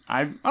 I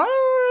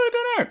really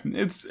don't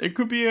know. It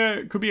could be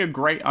a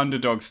great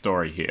underdog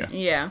story here.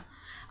 Yeah.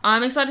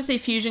 I'm excited to see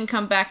Fusion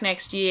come back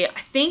next year. I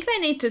think they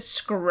need to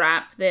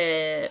scrap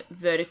their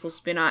vertical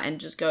spinner and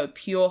just go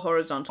pure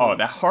horizontal. Oh,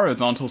 that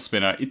horizontal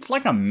spinner, it's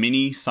like a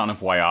mini Son of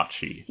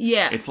Waiachi.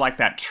 Yeah. It's like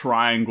that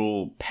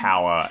triangle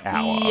power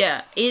hour.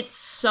 Yeah, it's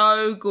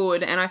so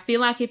good. And I feel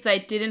like if they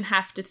didn't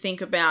have to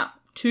think about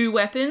two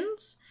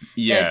weapons,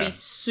 they'd be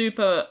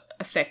super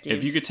effective.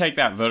 If you could take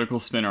that vertical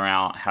spinner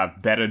out,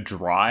 have better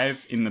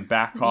drive in the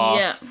back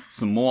half,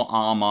 some more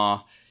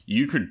armor...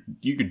 You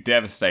could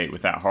devastate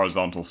with that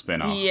horizontal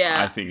spinner.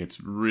 Yeah. I think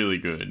it's really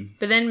good.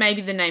 But then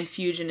maybe the name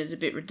Fusion is a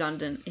bit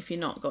redundant if you're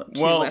not got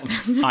two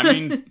weapons. I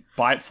mean,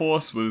 Bite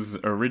Force was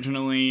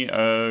originally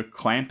a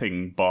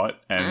clamping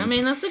bot. And I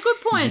mean, that's a good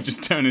point. It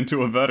just turned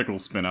into a vertical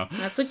spinner.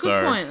 That's a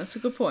good point. That's a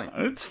good point.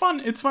 It's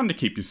fun to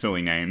keep your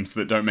silly names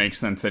that don't make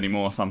sense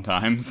anymore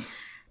sometimes.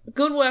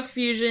 Good work,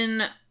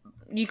 Fusion.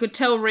 You could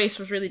tell Reese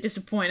was really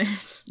disappointed.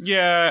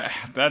 Yeah,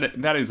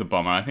 that is a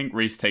bummer. I think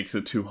Reese takes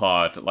it too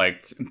hard.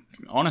 Like,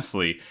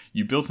 honestly,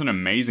 you built an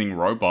amazing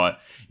robot,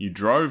 you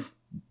drove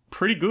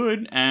pretty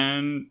good,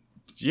 and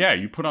yeah,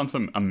 you put on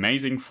some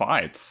amazing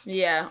fights.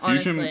 Yeah,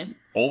 Fusion, honestly.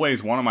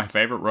 Always one of my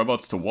favorite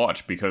robots to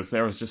watch because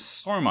there was just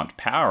so much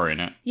power in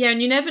it. Yeah,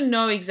 and you never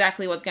know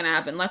exactly what's going to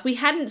happen. Like, we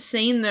hadn't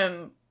seen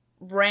them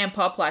ramp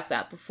up like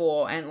that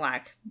before and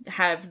like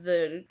have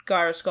the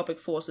gyroscopic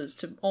forces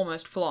to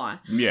almost fly.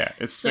 Yeah,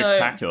 it's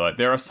spectacular.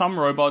 There are some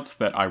robots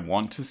that I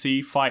want to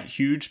see fight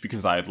Huge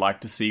because I'd like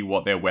to see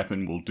what their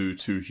weapon will do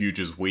to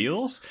Huge's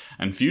wheels,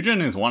 and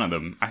Fusion is one of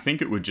them. I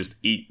think it would just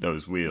eat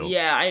those wheels.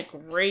 Yeah, I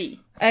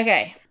agree.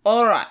 Okay,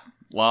 alright.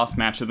 Last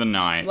match of the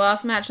night.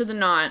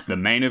 The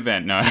main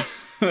event. No,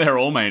 they're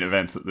all main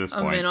events at this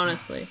point. I mean,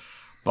 honestly.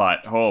 But,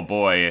 oh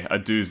boy, a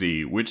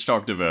doozy. Witch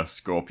Doctor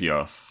vs.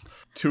 Scorpios.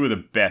 Two of the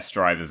best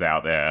drivers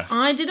out there.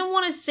 I didn't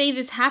want to see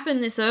this happen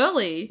this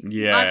early.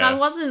 Yeah. Like, I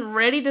wasn't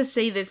ready to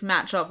see this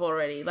matchup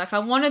already. Like, I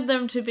wanted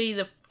them to be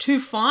the two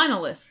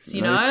finalists,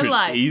 you know? They could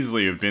like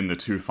easily have been the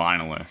two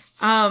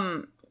finalists.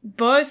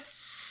 Both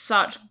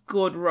such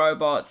good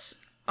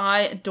robots. I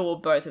adore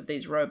both of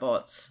these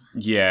robots.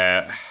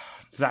 Yeah.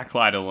 Zach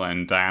Lytle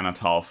and Diana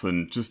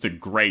Tolson, just a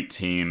great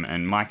team,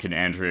 and Mike and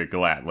Andrea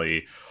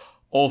Galatly,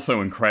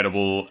 also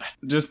incredible.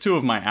 Just two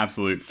of my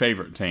absolute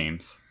favourite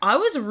teams. I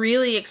was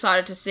really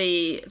excited to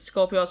see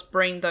Scorpios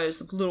bring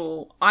those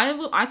little...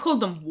 I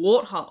called them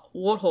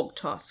warthog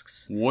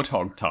tusks.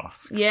 Warthog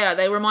tusks. Yeah,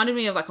 they reminded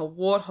me of like a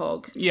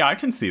warthog. Yeah, I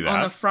can see that.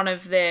 On the front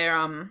of their...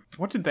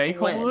 What did they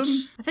call wedge.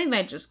 them? I think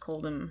they just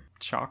called them...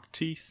 Shark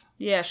teeth?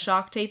 Yeah,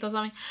 shark teeth or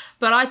something.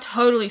 But I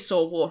totally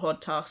saw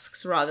warthog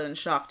tusks rather than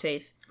shark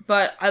teeth.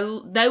 But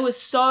they were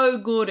so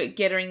good at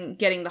getting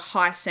the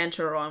high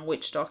centre on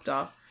Witch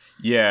Doctor.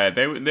 Yeah,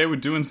 they were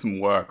doing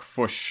some work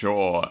for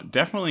sure.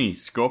 Definitely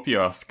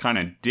Scorpios kind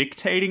of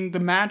dictating the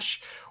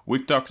match.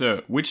 Witch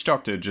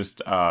Doctor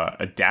just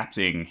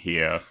adapting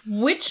here.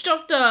 Witch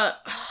Doctor,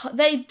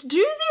 they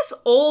do this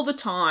all the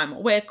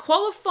time. Where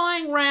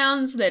qualifying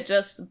rounds,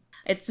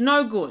 it's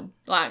no good.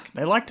 Like,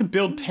 they like to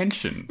build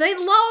tension. They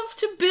love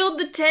to build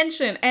the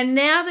tension. And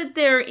now that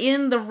they're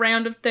in the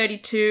round of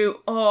 32,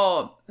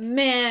 oh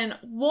man,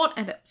 what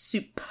a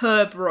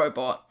superb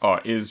robot. Oh,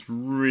 is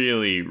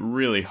really,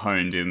 really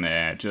honed in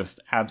there.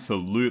 Just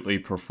absolutely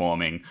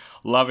performing.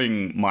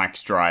 Loving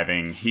Mike's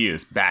driving. He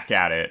is back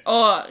at it.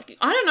 Oh,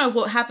 I don't know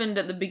what happened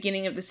at the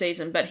beginning of the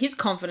season, but his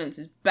confidence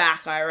is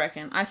back, I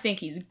reckon. I think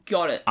he's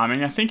got it. I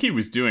mean, I think he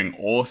was doing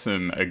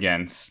awesome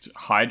against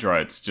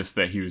Hydra. It's just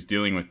that he was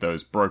dealing with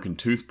those broken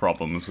tooth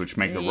problems, which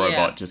make the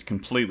robot just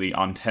completely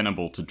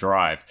untenable to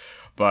drive.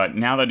 But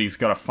now that he's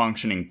got a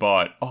functioning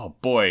bot, oh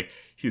boy,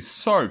 he's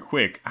so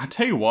quick. I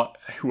tell you what,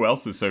 who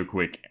else is so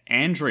quick?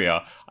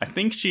 Andrea. I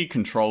think she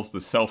controls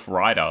the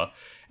self-rider.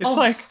 It's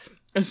like,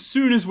 as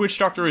soon as Witch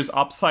Doctor is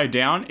upside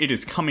down, it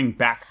is coming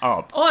back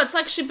up. Oh, it's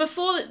like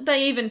before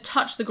they even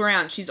touch the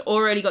ground, she's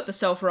already got the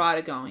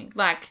self-rider going.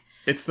 Like,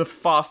 it's the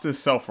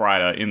fastest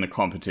self-rider in the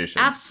competition.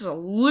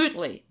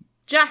 Absolutely.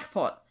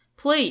 Jackpot.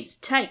 Please,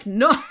 take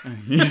note.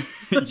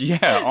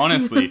 Yeah,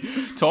 honestly.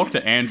 Talk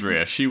to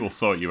Andrea. She will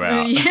sort you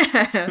out.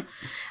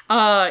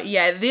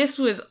 Yeah, this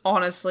was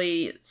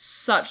honestly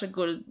such a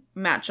good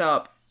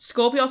matchup.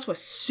 Scorpios were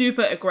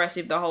super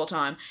aggressive the whole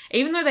time.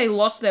 Even though they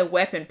lost their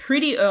weapon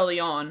pretty early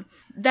on,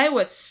 they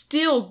were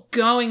still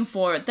going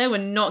for it. They were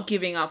not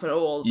giving up at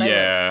all. They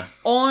were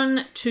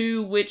on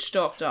to Witch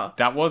Doctor.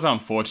 That was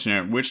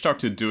unfortunate. Witch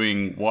Doctor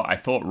doing what I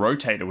thought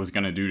Rotator was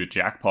going to do to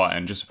Jackpot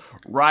and just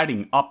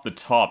riding up the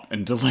top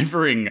and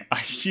delivering a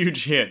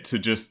huge hit to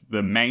just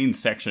the main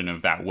section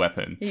of that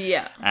weapon.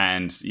 Yeah.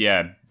 And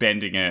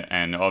bending it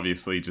and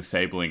obviously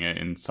disabling it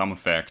in some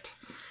effect.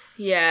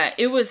 Yeah,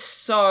 it was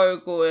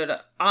so good.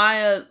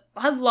 I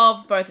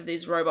love both of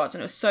these robots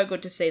and it was so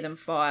good to see them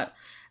fight.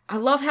 I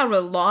love how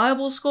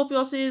reliable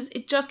Scorpios is.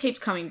 It just keeps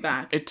coming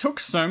back. It took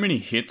so many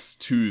hits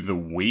to the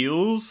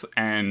wheels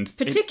and...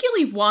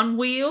 Particularly one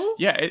wheel.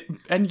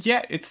 and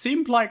yet it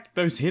seemed like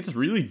those hits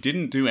really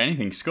didn't do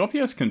anything.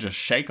 Scorpios can just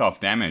shake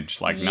off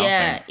damage like nothing.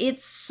 Yeah,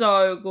 it's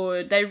so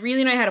good. They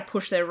really know how to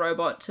push their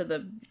robot to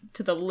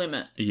the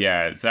limit.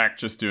 Yeah, Zach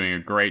just doing a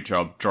great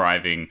job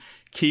driving,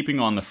 keeping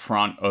on the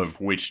front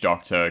of Witch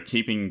Doctor,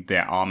 keeping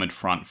their armored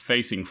front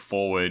facing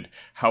forward.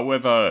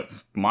 However,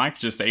 Mike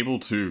just able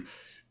to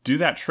do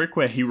that trick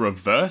where he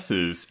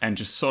reverses and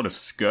just sort of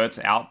skirts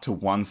out to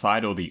one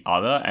side or the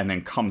other and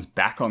then comes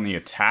back on the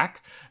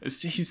attack.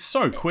 He's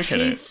so quick at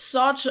it. He's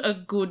such a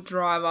good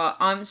driver.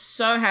 I'm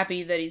so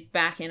happy that he's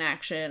back in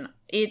action.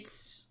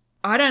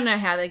 I don't know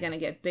how they're going to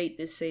get beat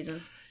this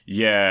season.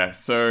 Yeah,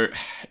 so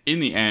in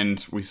the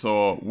end, we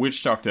saw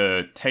Witch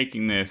Doctor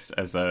taking this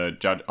as a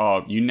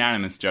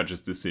unanimous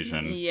judge's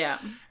decision. Yeah.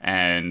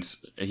 And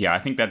yeah, I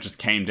think that just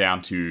came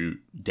down to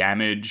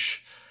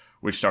damage,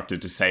 Witch Doctor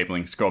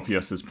disabling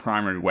Scorpios'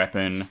 primary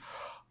weapon.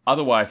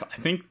 Otherwise, I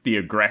think the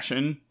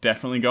aggression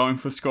definitely going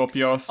for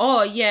Scorpios.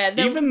 Oh, yeah.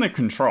 Even the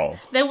control.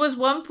 There was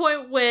one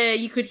point where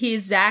you could hear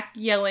Zach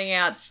yelling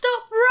out,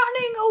 "Stop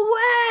running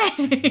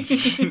away!"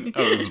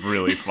 That was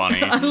really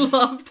funny. I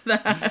loved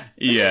that.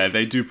 Yeah,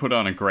 they do put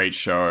on a great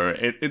show.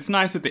 It's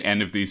nice at the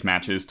end of these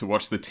matches to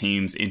watch the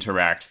teams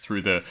interact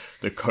through the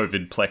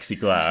COVID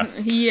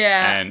plexiglass.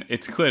 Yeah. And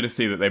it's clear to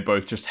see that they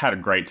both just had a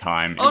great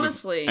time.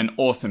 Honestly. It was an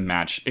awesome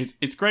match.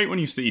 It's great when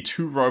you see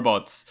two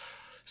robots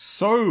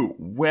so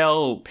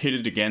well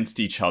pitted against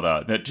each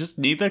other that just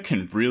neither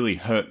can really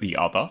hurt the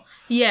other.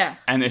 Yeah.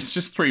 And it's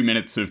just 3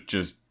 minutes of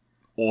just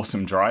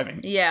awesome driving.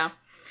 Yeah.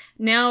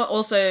 Now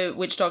also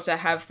Witch Doctor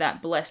have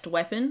that blessed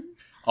weapon.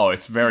 Oh,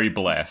 it's very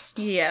blessed.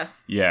 Yeah.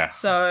 Yeah.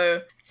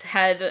 So it's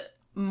had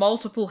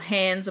multiple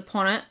hands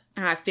upon it,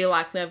 and I feel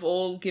like they've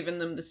all given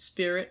them the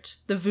spirit,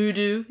 the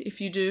voodoo,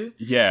 if you do.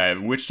 Yeah,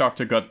 Witch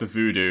Doctor got the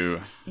voodoo.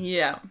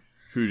 Yeah.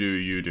 Who do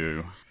you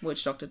do?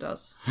 Witch Doctor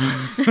does.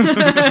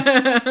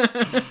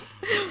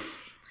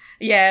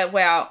 Yeah,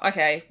 wow.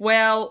 Okay.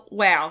 Well,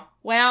 wow.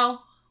 Wow.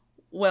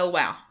 Well,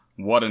 wow.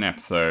 What an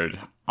episode.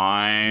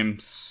 I'm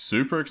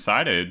super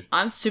excited.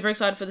 I'm super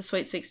excited for the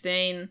Sweet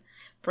 16.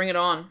 Bring it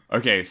on.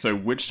 Okay, so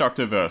Witch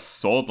Doctor vs.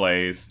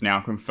 Sawblaze now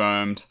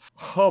confirmed.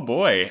 Oh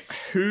boy,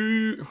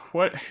 who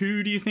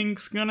do you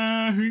think's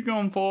who you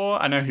going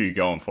for? I know who you're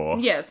going for.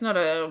 Yeah, it's not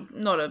a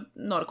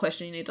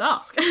question you need to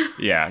ask.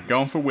 Yeah,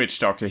 going for Witch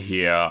Doctor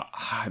here.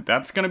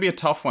 That's gonna be a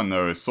tough one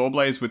though.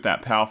 Sawblaze with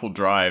that powerful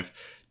drive,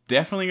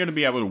 definitely going to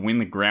be able to win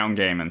the ground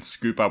game and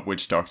scoop up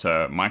Witch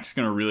Doctor. Mike's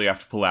going to really have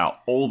to pull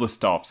out all the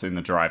stops in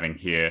the driving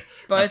here.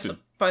 Both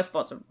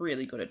bots are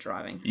really good at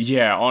driving.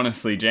 Yeah,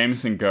 honestly,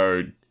 Jameson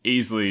Go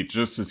easily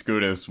just as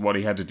good as what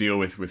he had to deal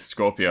with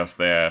Scorpios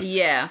there.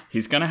 Yeah.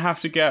 He's going to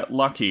have to get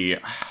lucky.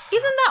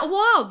 Isn't that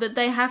wild that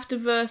they have to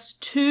verse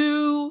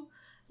two,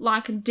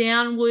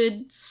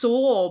 downward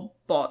saw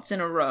bots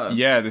in a row?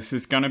 Yeah, this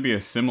is going to be a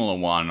similar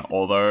one,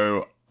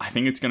 although I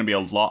think it's going to be a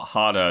lot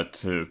harder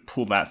to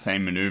pull that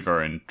same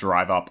maneuver and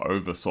drive up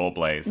over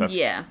Sawblaze.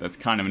 That's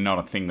kind of not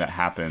a thing that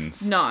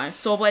happens. No,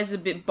 Sawblaze is a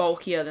bit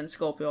bulkier than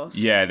Scorpios.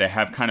 Yeah, they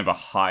have kind of a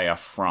higher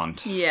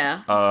front.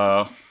 Yeah.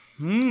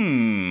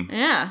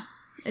 Yeah,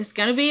 it's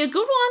going to be a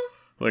good one.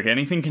 Look,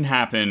 anything can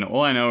happen. All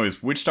I know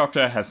is Witch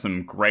Doctor has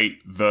some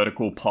great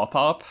vertical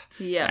pop-up.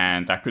 Yeah.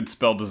 And that could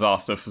spell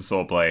disaster for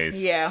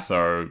Sawblaze. Yeah.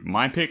 So,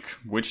 my pick,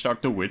 Witch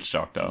Doctor, Witch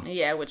Doctor.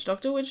 Yeah, Witch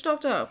Doctor, Witch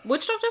Doctor.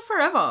 Witch Doctor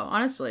forever,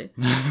 honestly.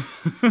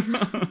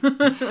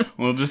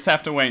 We'll just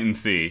have to wait and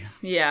see.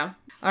 Yeah.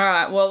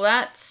 Alright, well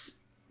that's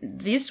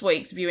this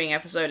week's viewing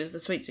episode is the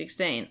Sweet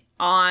 16.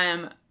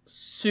 I'm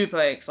super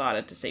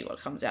excited to see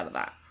what comes out of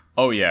that.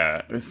 Oh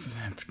yeah,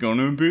 it's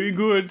gonna be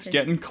good. It's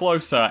getting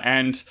closer.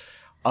 And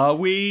how are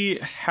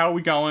we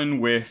going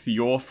with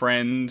your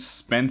friend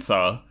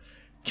Spencer?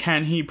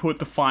 Can he put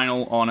the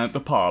final on at the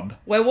pub?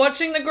 We're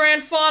watching the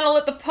grand final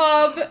at the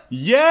pub.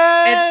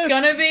 Yes! It's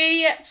gonna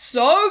be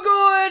so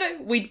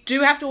good. We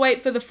do have to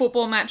wait for the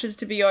football matches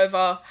to be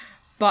over,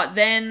 but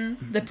then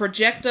the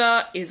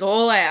projector is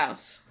all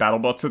ours.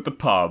 BattleBots at the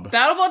pub.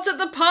 BattleBots at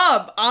the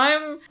pub.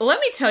 Let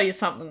me tell you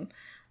something.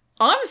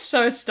 I'm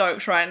so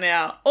stoked right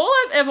now. All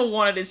I've ever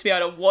wanted is to be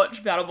able to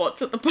watch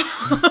BattleBots at the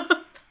pub.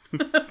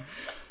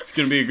 It's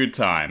gonna be a good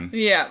time.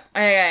 Yeah.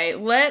 Okay,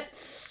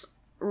 let's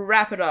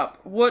wrap it up.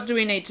 What do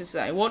we need to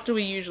say? What do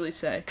we usually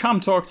say? Come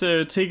talk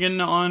to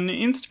Tegan on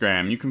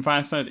Instagram. You can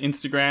find us at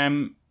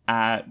Instagram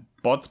at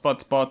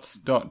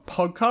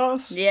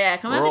botsbotsbots.podcast. Yeah,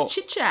 come have a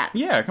chit-chat.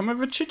 Yeah, come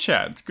have a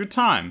chit-chat. It's a good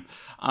time.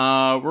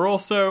 We're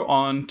also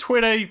on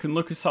Twitter. You can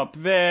look us up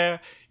there.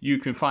 You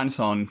can find us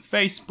on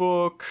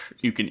Facebook.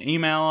 You can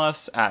email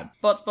us at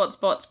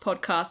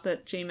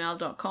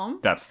botsbotspodcast@gmail.com.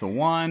 That's the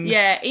one.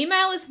 Yeah,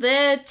 email us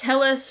there.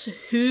 Tell us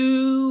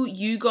who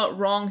you got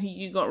wrong, who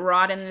you got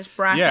right in this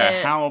bracket.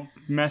 Yeah, how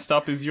messed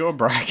up is your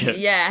bracket?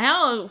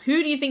 Yeah,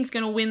 who do you think's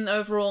going to win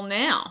overall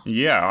now?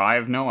 Yeah, I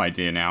have no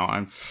idea now.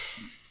 I'm...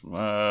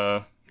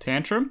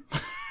 Tantrum?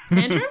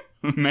 Tantrum?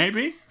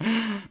 Maybe?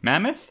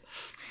 Mammoth?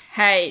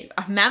 Hey,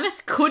 a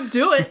mammoth could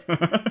do it.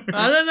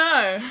 I don't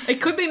know.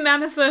 It could be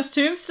Mammoth vs.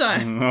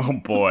 Tombstone. Oh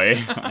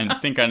boy, I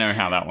think I know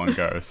how that one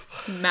goes.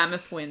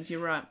 Mammoth wins,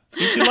 you're right.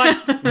 If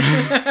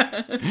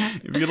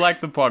you like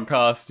the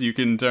podcast, you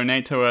can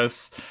donate to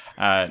us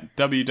at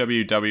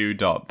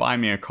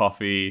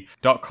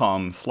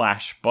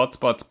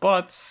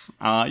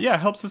www.buymeacoffee.com/botsbotsbots. Yeah,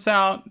 helps us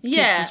out.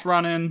 Yeah. Keeps us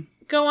running.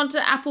 Go on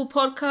to Apple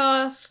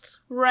Podcast,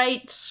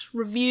 rate,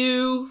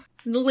 review,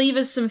 leave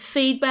us some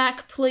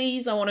feedback,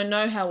 please. I want to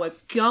know how we're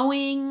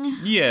going.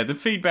 Yeah, the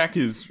feedback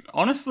is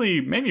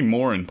honestly maybe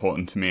more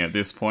important to me at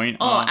this point.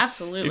 Oh,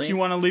 absolutely. If you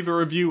want to leave a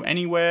review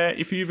anywhere,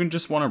 if you even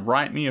just want to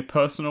write me a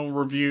personal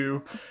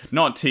review,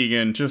 not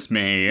Tegan, just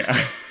me.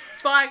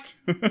 Spike,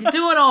 you're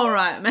doing all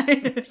right,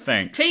 mate.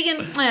 Thanks.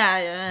 Tegan,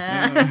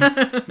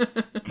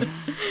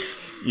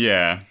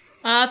 Yeah.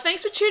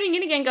 thanks for tuning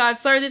in again,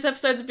 guys. Sorry this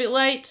episode's a bit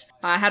late.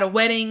 I had a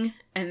wedding,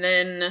 and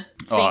then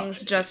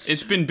things just...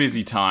 It's been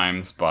busy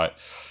times, but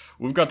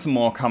we've got some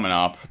more coming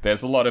up.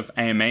 There's a lot of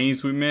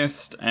AMAs we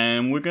missed,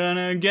 and we're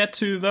gonna get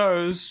to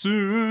those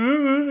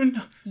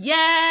soon.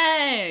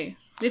 Yay!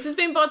 This has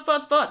been Bots,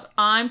 Bots, Bots.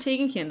 I'm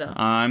Tegan Kinder.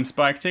 I'm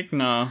Spike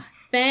Tickner.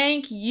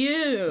 Thank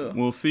you.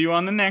 We'll see you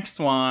on the next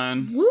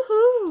one.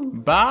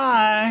 Woohoo!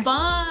 Bye.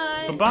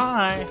 Bye.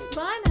 Bye-bye.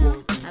 Bye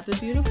now. Have a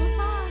beautiful time.